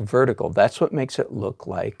strokes vertical. That's what makes it look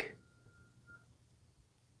like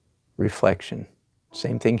reflection.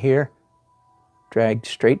 Same thing here. Drag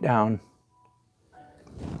straight down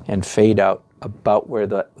and fade out about where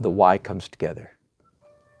the Y comes together.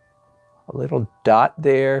 A little dot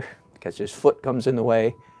there, because his foot comes in the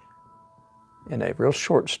way, and a real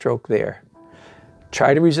short stroke there.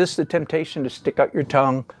 Try to resist the temptation to stick out your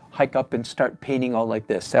tongue, hike up and start painting all like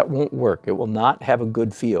this. That won't work. It will not have a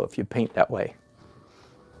good feel if you paint that way.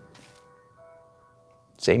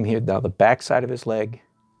 Same here, now the back side of his leg.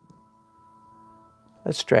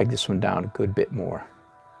 Let's drag this one down a good bit more.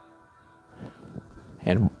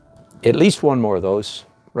 And at least one more of those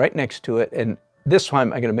right next to it. And this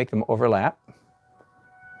time I'm going to make them overlap.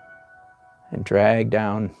 and drag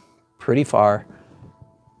down pretty far.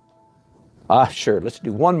 Sure, let's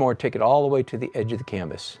do one more, take it all the way to the edge of the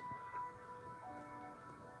canvas.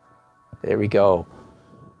 There we go.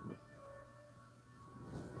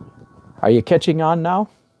 Are you catching on now?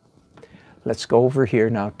 Let's go over here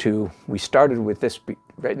now to, we started with this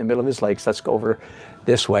right in the middle of his legs. Let's go over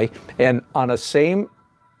this way. And on a same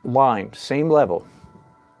line, same level,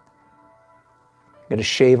 I'm going to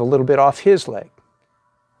shave a little bit off his leg.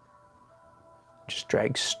 Just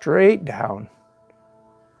drag straight down.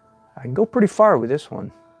 I can go pretty far with this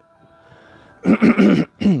one.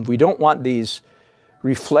 We don't want these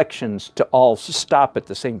reflections to all stop at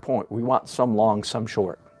the same point. We want some long, some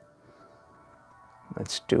short.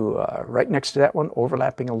 Let's do right next to that one,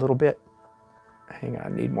 overlapping a little bit. Hang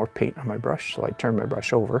on, I need more paint on my brush, so I turn my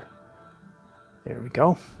brush over. There we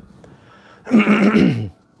go.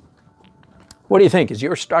 What do you think? Is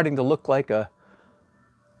yours starting to look like a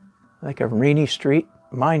rainy street?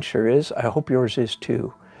 Mine sure is. I hope yours is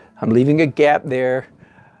too. I'm leaving a gap there.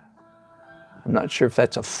 I'm not sure if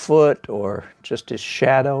that's a foot or just his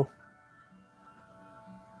shadow.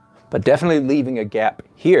 But definitely leaving a gap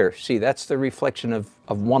here. See, that's the reflection of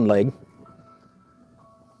one leg.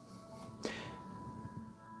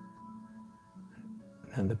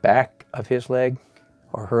 And the back of his leg,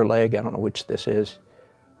 or her leg, I don't know which this is.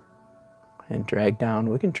 And drag down.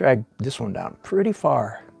 We can drag this one down pretty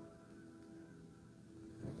far.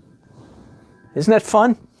 Isn't that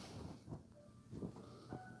fun?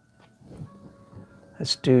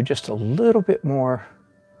 Let's do just a little bit more.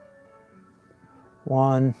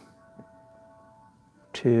 1,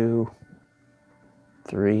 2,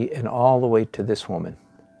 3, and all the way to this woman.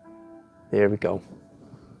 There we go.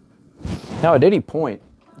 Now at any point,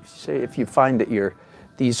 say if you find that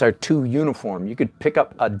these are too uniform, you could pick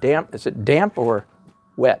up a damp, is it damp or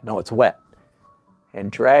wet? No, it's wet.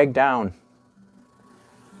 And drag down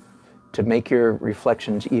to make your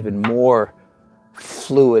reflections even more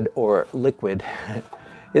fluid or liquid.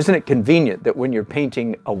 Isn't it convenient that when you're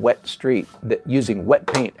painting a wet street, that using wet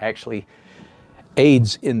paint actually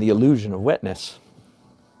aids in the illusion of wetness?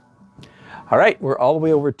 All right, we're all the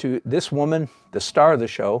way over to this woman, the star of the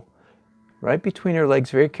show, right between her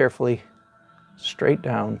legs, very carefully, straight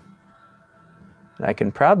down. And I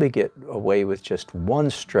can probably get away with just one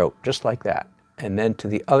stroke, just like that. And then to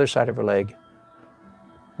the other side of her leg,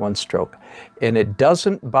 one stroke. And it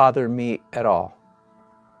doesn't bother me at all.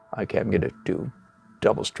 Okay, I'm going to do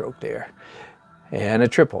double stroke there. And a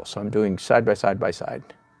triple, so I'm doing side by side by side.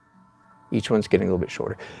 Each one's getting a little bit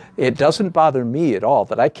shorter. It doesn't bother me at all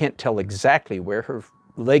that I can't tell exactly where her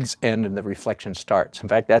legs end and the reflection starts. In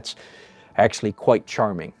fact, that's actually quite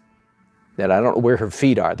charming, that I don't know where her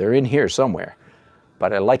feet are. They're in here somewhere.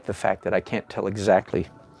 But I like the fact that I can't tell exactly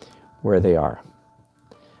where they are.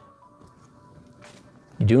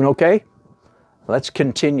 You doing okay? Let's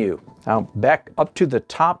continue. Now back up to the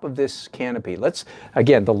top of this canopy.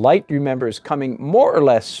 Again, the light, remember, is coming more or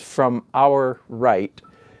less from our right.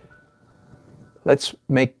 Let's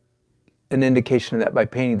make an indication of that by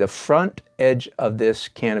painting the front edge of this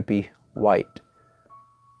canopy white.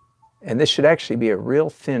 And this should actually be a real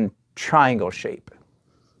thin triangle shape.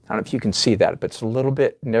 I don't know if you can see that, but it's a little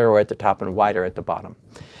bit narrower at the top and wider at the bottom.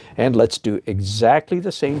 And let's do exactly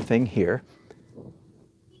the same thing here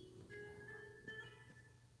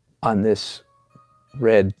on this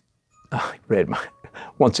red,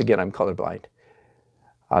 once again I'm colorblind,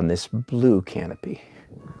 on this blue canopy.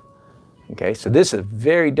 Okay, so this is a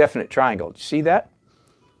very definite triangle. Do you see that?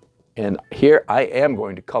 And here I am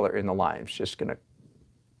going to color in the lines. Just going to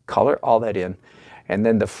color all that in. And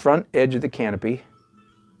then the front edge of the canopy,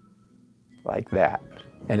 like that.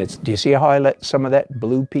 And do you see how I let some of that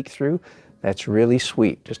blue peek through? That's really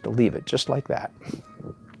sweet, just to leave it just like that.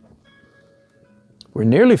 We're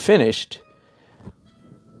nearly finished.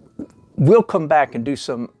 We'll come back and do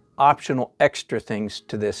some optional extra things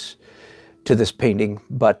to this painting,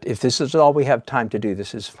 but if this is all we have time to do,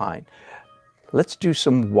 this is fine. Let's do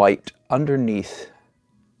some white underneath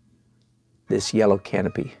this yellow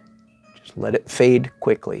canopy. Just let it fade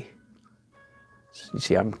quickly. So you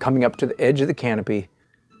see, I'm coming up to the edge of the canopy,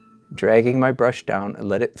 dragging my brush down, and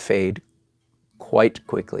let it fade quite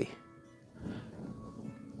quickly.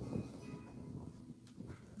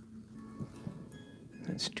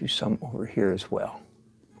 Let's do some over here as well.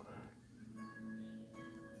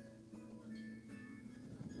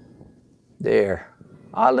 There.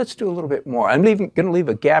 Let's do a little bit more. I'm going to leave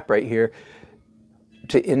a gap right here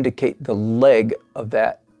to indicate the leg of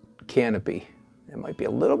that canopy. It might be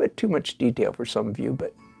a little bit too much detail for some of you,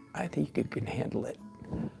 but I think you can handle it.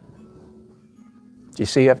 Do you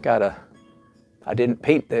see I've got a I didn't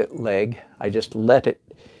paint the leg, I just let it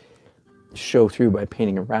show through by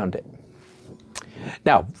painting around it.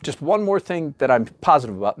 Now, just one more thing that I'm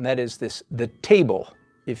positive about, and that is the table,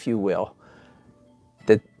 if you will,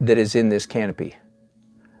 that is in this canopy.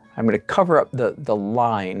 I'm going to cover up the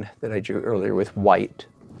line that I drew earlier with white,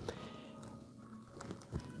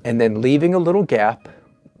 and then leaving a little gap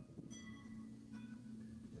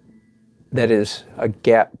that is a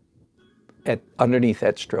gap underneath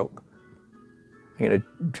that stroke. I'm going to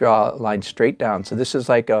draw a line straight down. So this is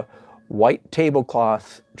like a white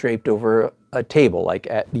tablecloth draped over a table, like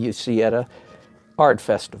you see at a art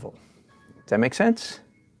festival. Does that make sense?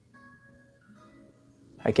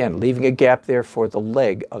 Again, leaving a gap there for the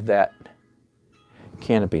leg of that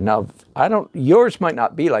canopy. Now, yours might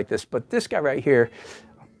not be like this, but this guy right here,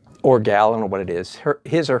 or gal, I don't know what it is,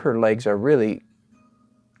 his or her legs are really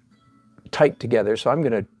tight together, so I'm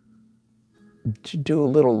going to do a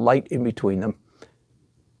little light in between them.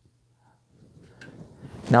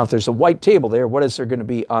 Now, if there's a white table there, what is there going to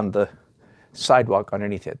be on the sidewalk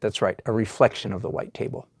underneath it? That's right, a reflection of the white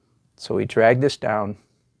table. So we drag this down.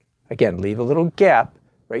 Again, leave a little gap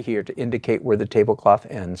right here to indicate where the tablecloth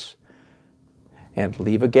ends. And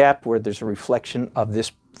leave a gap where there's a reflection of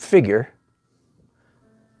this figure.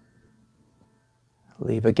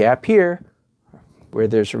 Leave a gap here where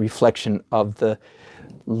there's a reflection of the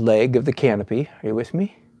leg of the canopy. Are you with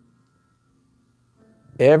me?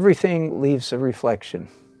 Everything leaves a reflection.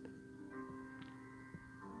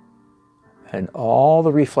 And all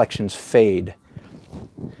the reflections fade.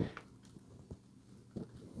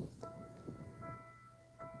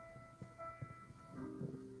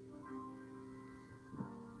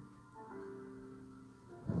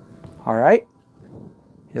 All right?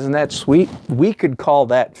 Isn't that sweet? We could call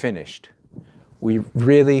that finished. We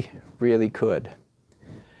really, really could.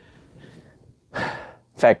 In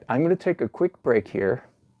fact, I'm going to take a quick break here.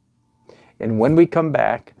 And when we come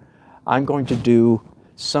back, I'm going to do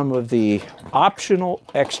some of the optional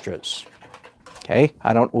extras. Okay?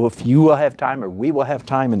 I don't know if you will have time or we will have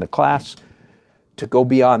time in the class to go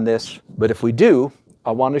beyond this. But if we do,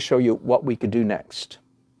 I want to show you what we could do next.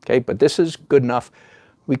 Okay? But this is good enough.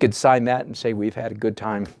 We could sign that and say we've had a good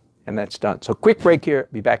time, and that's done. So quick break here.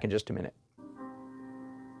 Be back in just a minute.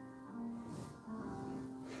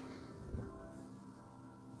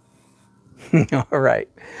 All right.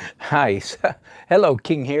 Hi. Hello,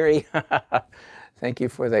 King Harry. Thank you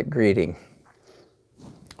for that greeting.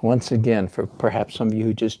 Once again, for perhaps some of you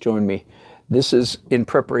who just joined me, this is in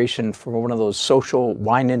preparation for one of those social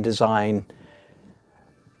wine and design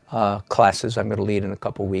classes I'm going to lead in a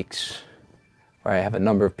couple weeks, where I have a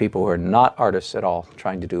number of people who are not artists at all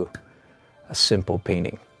trying to do a simple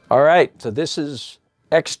painting. All right, so this is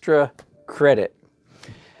extra credit.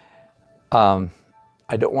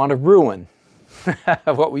 I don't want to ruin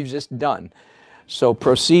what we've just done. So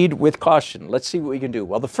proceed with caution. Let's see what we can do.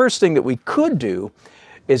 Well, the first thing that we could do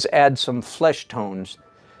is add some flesh tones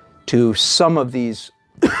to some of these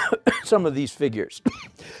some of these figures.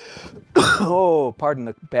 Oh, pardon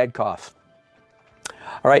the bad cough.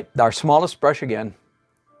 All right, our smallest brush again.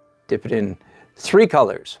 Dip it in 3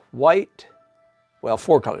 colors. White, well,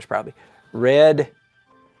 4 colors probably. Red,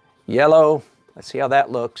 yellow. Let's see how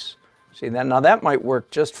that looks. See that? Now that might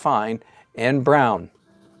work just fine. And brown.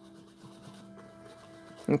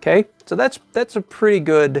 Okay, so that's a pretty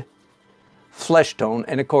good flesh tone.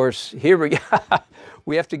 And of course, here we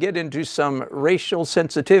we have to get into some racial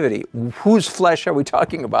sensitivity. Whose flesh are we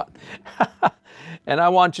talking about? And I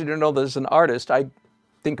want you to know that as an artist, I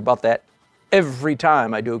think about that every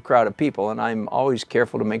time I do a crowd of people, and I'm always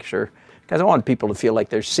careful to make sure, because I want people to feel like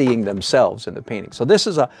they're seeing themselves in the painting. So this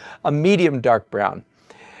is a medium dark brown.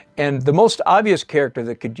 And the most obvious character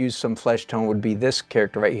that could use some flesh tone would be this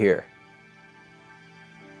character right here.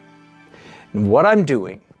 And what I'm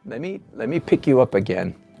doing, let me pick you up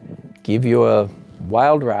again, give you a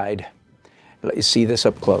wild ride, let you see this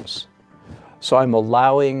up close. So I'm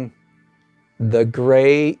allowing the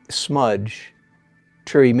gray smudge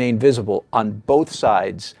to remain visible on both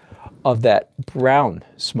sides of that brown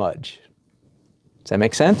smudge. Does that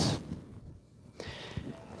make sense?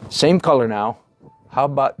 Same color now. How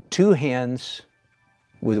about 2 hands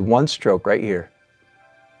with 1 stroke right here?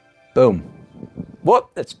 Boom.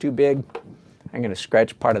 Whoop, that's too big. I'm going to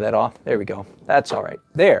scratch part of that off. There we go. That's all right.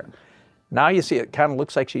 There. Now you see it kind of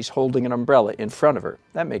looks like she's holding an umbrella in front of her.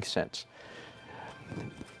 That makes sense.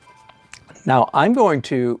 Now I'm going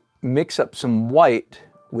to mix up some white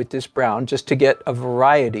with this brown just to get a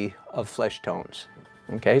variety of flesh tones.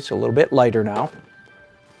 Okay, so a little bit lighter now.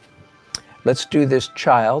 Let's do this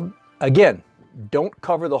child. Again, don't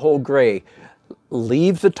cover the whole gray.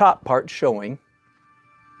 Leave the top part showing,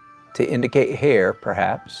 to indicate hair,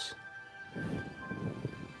 perhaps,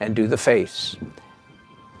 and do the face.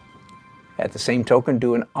 At the same token,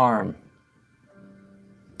 do an arm.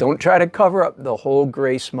 Don't try to cover up the whole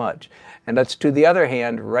gray smudge. And let's do the other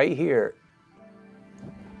hand right here.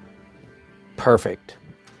 Perfect.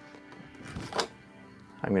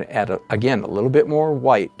 I'm going to add, again, a little bit more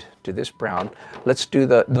white to this brown. Let's do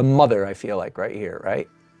the mother, I feel like, right here, right?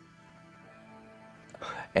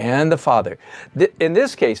 And the father. In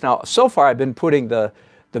this case, now, so far I've been putting the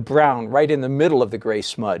brown right in the middle of the gray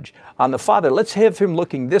smudge. On the father, let's have him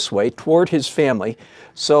looking this way toward his family.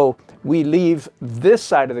 So we leave this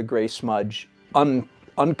side of the gray smudge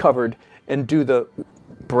uncovered and do the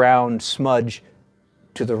brown smudge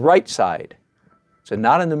to the right side. So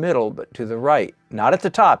not in the middle, but to the right. Not at the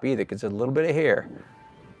top either, because it's a little bit of hair.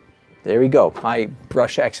 There we go. My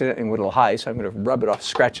brush accidentally went a little high, so I'm going to rub it off,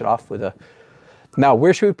 scratch it off with a... Now,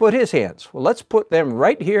 where should we put his hands? Well, let's put them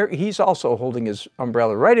right here. He's also holding his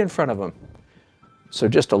umbrella right in front of him. So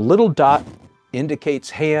just a little dot indicates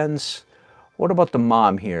hands. What about the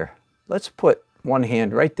mom here? Let's put one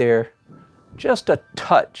hand right there. Just a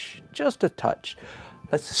touch, just a touch.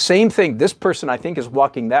 That's the same thing. This person, I think, is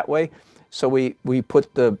walking that way. So we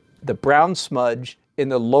put the brown smudge in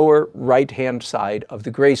the lower right-hand side of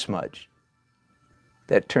the gray smudge.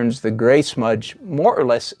 That turns the gray smudge more or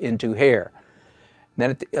less into hair.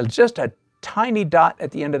 And then just a tiny dot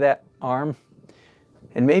at the end of that arm,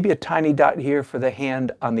 and maybe a tiny dot here for the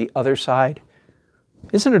hand on the other side.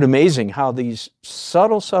 Isn't it amazing how these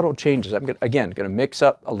subtle changes, I'm again going to mix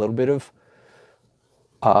up a little bit of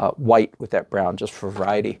white with that brown just for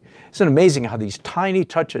variety. Isn't it amazing how these tiny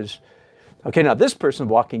touches... Okay, now this person's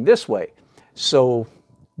walking this way. So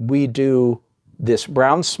we do this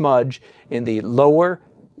brown smudge in the lower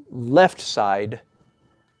left side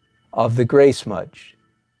of the gray smudge.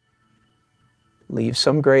 Leave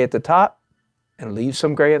some gray at the top and leave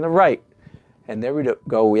some gray on the right. And there we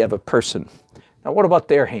go, we have a person. Now what about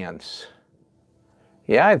their hands?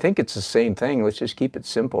 Yeah, I think it's the same thing. Let's just keep it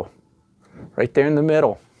simple. Right there in the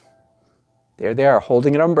middle. There they are,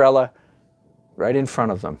 holding an umbrella right in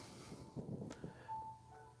front of them.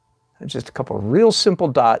 And just a couple of real simple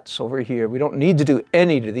dots over here. We don't need to do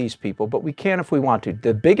any to these people, but we can if we want to.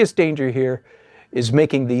 The biggest danger here is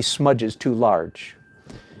making these smudges too large.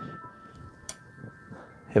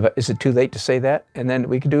 Is it too late to say that? And then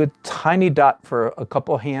we can do a tiny dot for a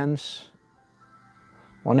couple hands.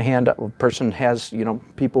 One hand, a person has, you know,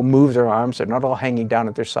 people move their arms. They're not all hanging down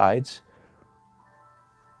at their sides.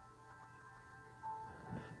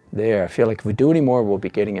 There, I feel like if we do any more, we'll be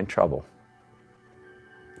getting in trouble.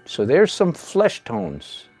 So there's some flesh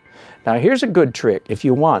tones. Now here's a good trick. If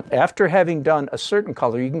you want, after having done a certain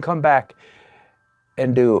color, you can come back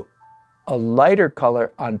and do a lighter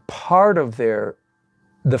color on part of the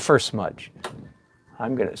first smudge.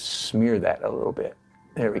 I'm going to smear that a little bit.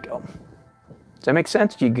 There we go. Does that make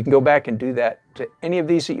sense? You can go back and do that to any of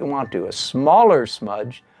these that you want to. A smaller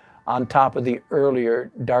smudge on top of the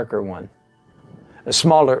earlier, darker one. A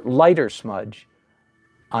smaller, lighter smudge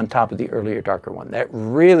on top of the earlier, darker one. That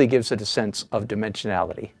really gives it a sense of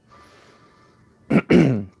dimensionality.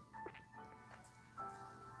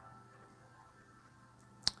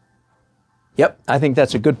 Yep, I think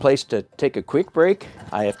that's a good place to take a quick break.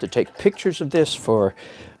 I have to take pictures of this for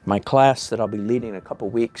my class that I'll be leading in a couple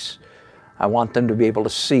weeks. I want them to be able to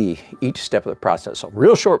see each step of the process. So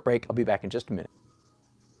real short break. I'll be back in just a minute.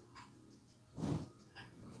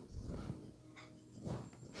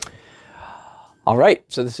 All right,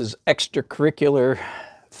 so this is extracurricular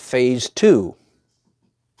phase 2.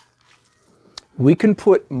 We can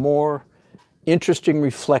put more interesting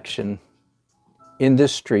reflection in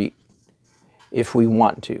this street if we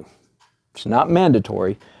want to. It's not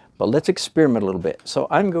mandatory, but let's experiment a little bit. So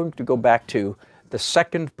I'm going to go back to the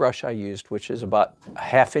second brush I used, which is about a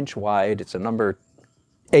 1/2 inch wide. It's a number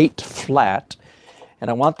 8 flat, and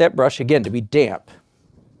I want that brush again to be damp.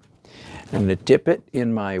 I'm going to dip it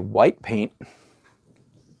in my white paint.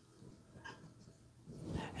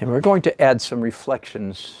 And we're going to add some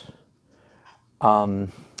reflections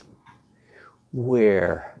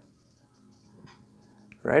where?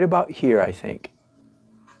 Right about here, I think.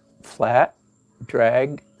 Flat,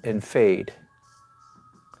 drag, and fade.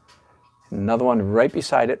 Another one right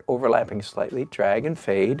beside it, overlapping slightly, drag and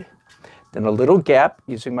fade. Then a little gap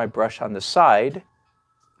using my brush on the side,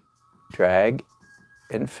 drag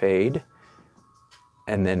and fade.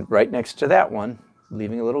 And then right next to that one,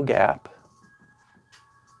 leaving a little gap.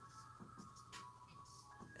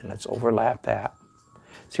 And let's overlap that.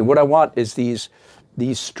 See, what I want is these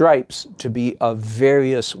stripes to be of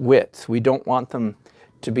various width. We don't want them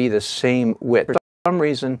to be the same width. For some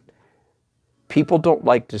reason, people don't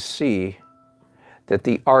like to see that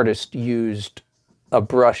the artist used a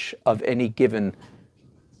brush of any given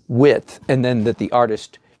width and then that the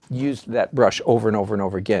artist used that brush over and over and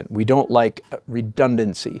over again. We don't like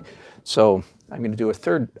redundancy. So I'm going to do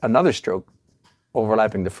another stroke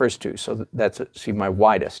overlapping the first two. So that's, see, my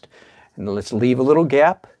widest. And then let's leave a little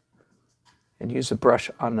gap and use the brush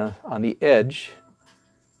on the edge.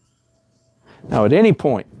 Now at any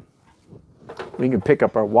point, we can pick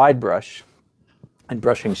up our wide brush and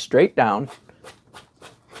brushing straight down,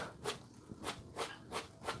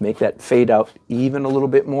 make that fade out even a little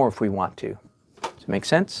bit more if we want to. Does it make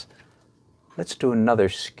sense? Let's do another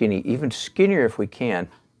skinny, even skinnier if we can,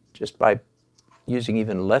 just by using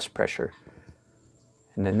even less pressure.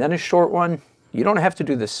 And then a short one. You don't have to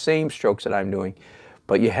do the same strokes that I'm doing,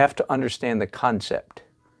 but you have to understand the concept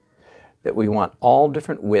that we want all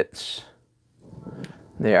different widths.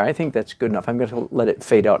 There, I think that's good enough. I'm going to let it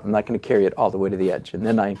fade out. I'm not going to carry it all the way to the edge. And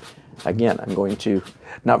then I'm going to,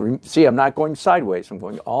 now see, I'm not going sideways. I'm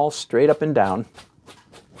going all straight up and down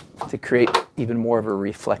to create even more of a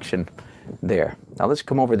reflection there. Now let's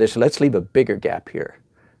come over this. Let's leave a bigger gap here.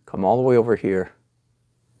 Come all the way over here.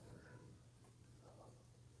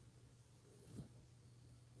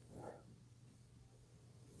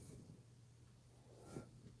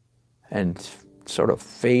 And sort of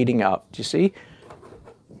fading out. Do you see?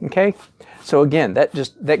 Okay. So again,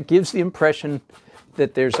 that gives the impression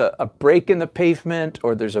that there's a break in the pavement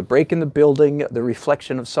or there's a break in the building, the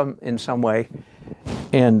reflection of in some way.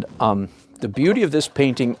 And the beauty of this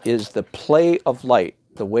painting is the play of light,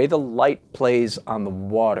 the way the light plays on the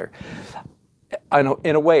water. I know,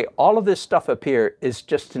 in a way, all of this stuff up here is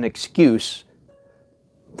just an excuse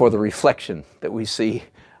for the reflection that we see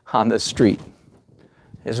on the street.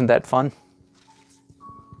 Isn't that fun?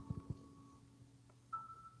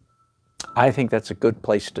 I think that's a good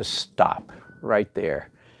place to stop right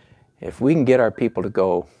there. If we can get our people to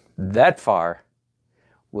go that far,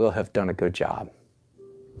 we'll have done a good job.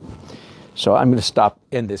 So I'm going to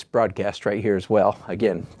end this broadcast right here as well.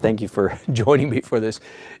 Again, thank you for joining me for this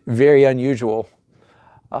very unusual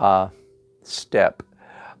step.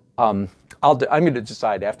 I'm going to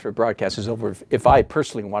decide after the broadcast is over if I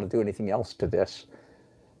personally want to do anything else to this.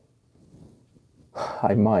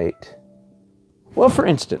 I might. Well, for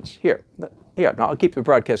instance, here, no, I'll keep the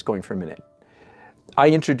broadcast going for a minute. I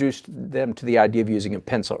introduced them to the idea of using a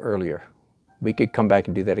pencil earlier. We could come back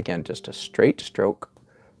and do that again, just a straight stroke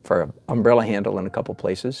for an umbrella handle in a couple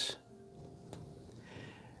places.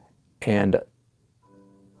 And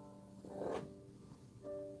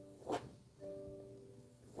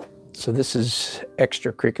so this is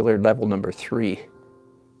extracurricular level number 3.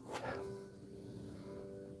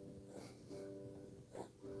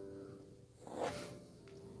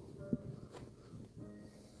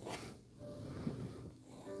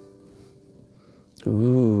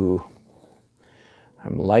 Ooh,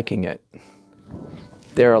 I'm liking it.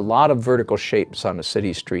 There are a lot of vertical shapes on a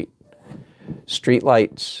city street. Street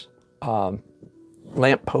lights,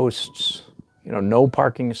 lamp posts, no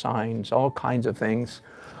parking signs, all kinds of things,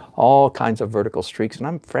 all kinds of vertical streaks. And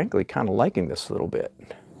I'm frankly kind of liking this a little bit.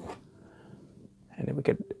 And then we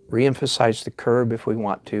could re-emphasize the curb if we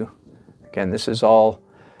want to. Again, this is all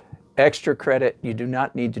extra credit. You do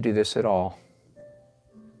not need to do this at all.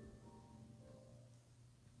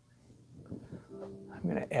 I'm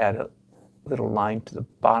going to add a little line to the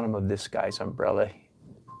bottom of this guy's umbrella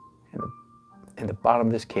and the bottom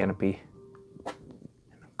of this canopy. And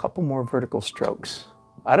a couple more vertical strokes.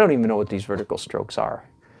 I don't even know what these vertical strokes are.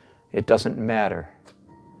 It doesn't matter.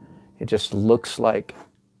 It just looks like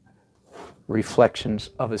reflections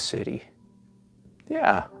of a city.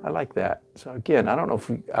 Yeah, I like that. So again, I don't know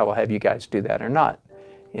if I will have you guys do that or not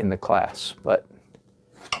in the class, but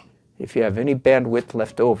if you have any bandwidth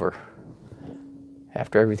left over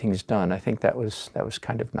after everything's done, I think that was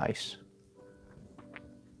kind of nice.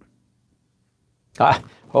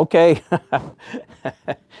 Okay.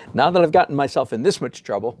 Now that I've gotten myself in this much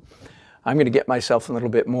trouble, I'm going to get myself a little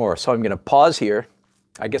bit more. So I'm going to pause here.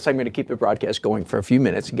 I guess I'm going to keep the broadcast going for a few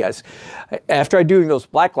minutes. You guys, after I doing those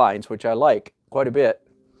black lines, which I like quite a bit,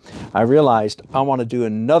 I realized I want to do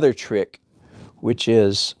another trick, which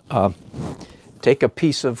is take a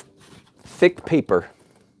piece of thick paper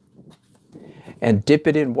and dip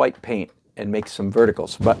it in white paint and make some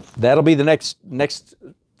verticals. But that'll be the next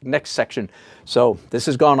section. So this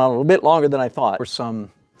has gone on a little bit longer than I thought. For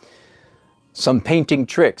some painting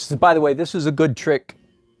tricks. By the way, this is a good trick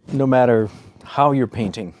no matter how you're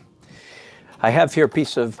painting. I have here a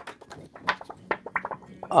piece of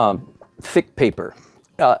thick paper.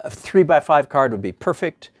 A 3x5 card would be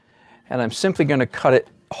perfect. And I'm simply going to cut it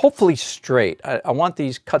hopefully straight. I want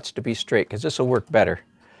these cuts to be straight because this will work better.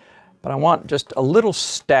 But I want just a little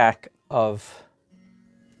stack of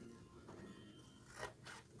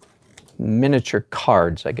miniature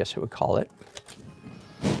cards, I guess I would call it.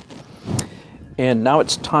 And now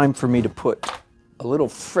it's time for me to put a little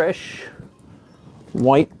fresh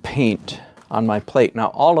white paint on my plate. Now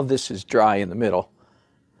all of this is dry in the middle,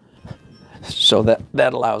 so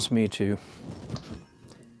that allows me to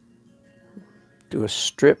do a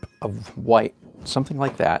strip of white, something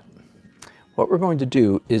like that. What we're going to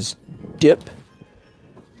do is dip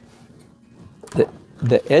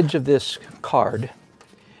the edge of this card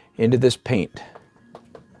into this paint.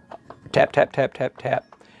 Tap, tap, tap, tap, tap,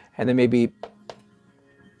 and then maybe,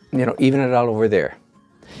 you know, even it out over there.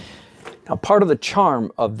 Now, part of the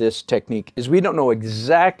charm of this technique is we don't know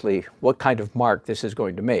exactly what kind of mark this is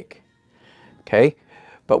going to make, okay?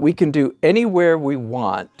 But we can do anywhere we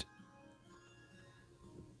want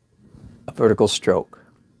a vertical stroke.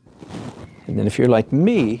 And then if you're like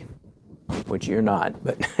me, which you're not,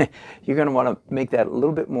 but you're going to want to make that a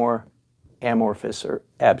little bit more amorphous or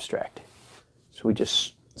abstract. So we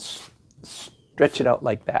just stretch it out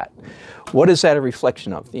like that. What is that a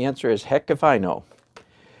reflection of? The answer is, heck if I know.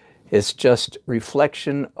 It's just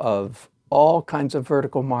reflection of all kinds of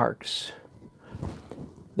vertical marks.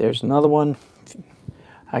 There's another one.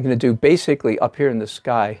 I'm going to do basically up here in the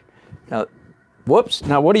sky. Now, whoops.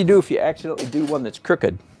 Now, what do you do if you accidentally do one that's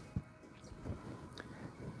crooked?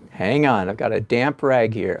 Hang on, I've got a damp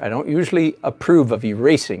rag here. I don't usually approve of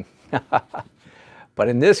erasing, but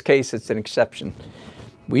in this case, it's an exception.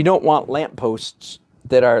 We don't want lampposts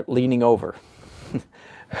that are leaning over.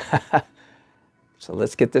 So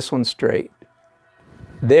let's get this one straight.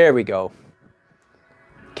 There we go.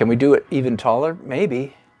 Can we do it even taller?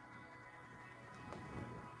 Maybe.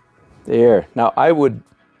 There. Now, I would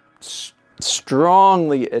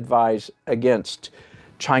strongly advise against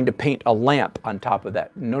trying to paint a lamp on top of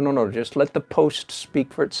that. No, no, no. Just let the post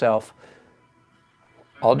speak for itself.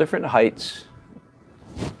 All different heights.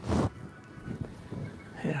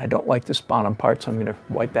 And I don't like this bottom part, so I'm going to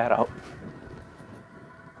wipe that out.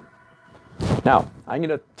 Now, I'm going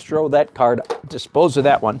to throw that card, dispose of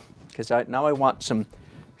that one, because now I want some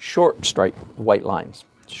short stripe white lines.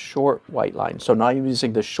 Short white lines. So now I'm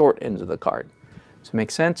using the short ends of the card. Does it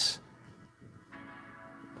make sense?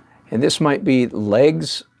 And this might be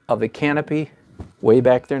legs of a canopy way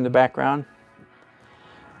back there in the background.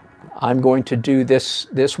 I'm going to do this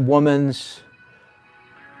woman's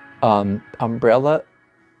umbrella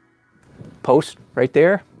post right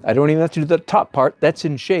there. I don't even have to do the top part. That's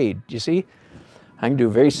in shade, you see? I can do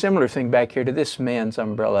a very similar thing back here to this man's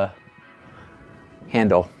umbrella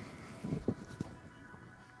handle.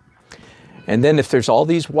 And then if there's all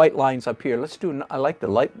these white lines up here, let's do, I like the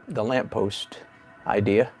lamppost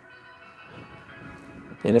idea.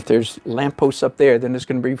 And if there's lampposts up there, then there's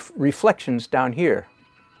going to be reflections down here.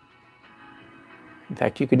 In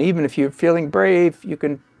fact, you can even, if you're feeling brave, you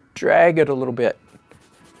can drag it a little bit.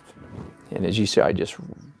 And as you see, I just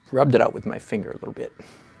rubbed it out with my finger a little bit.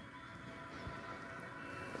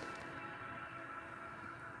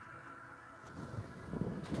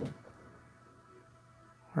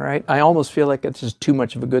 All right, I almost feel like this is too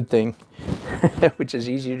much of a good thing, which is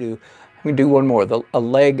easy to do. I'm going to do one more, a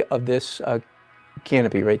leg of this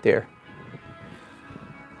canopy right there.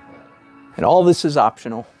 And all this is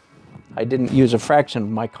optional. I didn't use a fraction of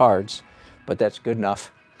my cards, but that's good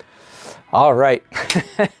enough. All right,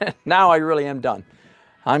 now I really am done.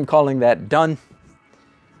 I'm calling that done.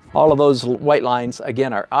 All of those white lines,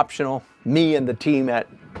 again, are optional. Me and the team at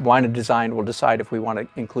Wine & Design will decide if we want to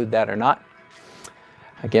include that or not.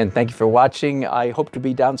 Again, thank you for watching. I hope to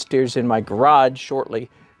be downstairs in my garage shortly,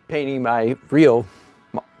 painting my real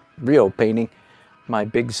painting, my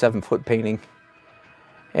big 7-foot painting.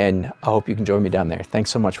 And I hope you can join me down there.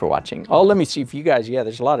 Thanks so much for watching. Oh, let me see if you guys, yeah,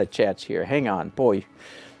 there's a lot of chats here. Hang on, boy.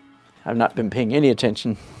 I've not been paying any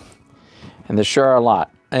attention. And there sure are a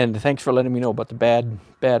lot. And thanks for letting me know about the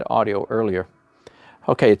bad audio earlier.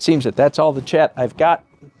 Okay, it seems that that's all the chat I've got.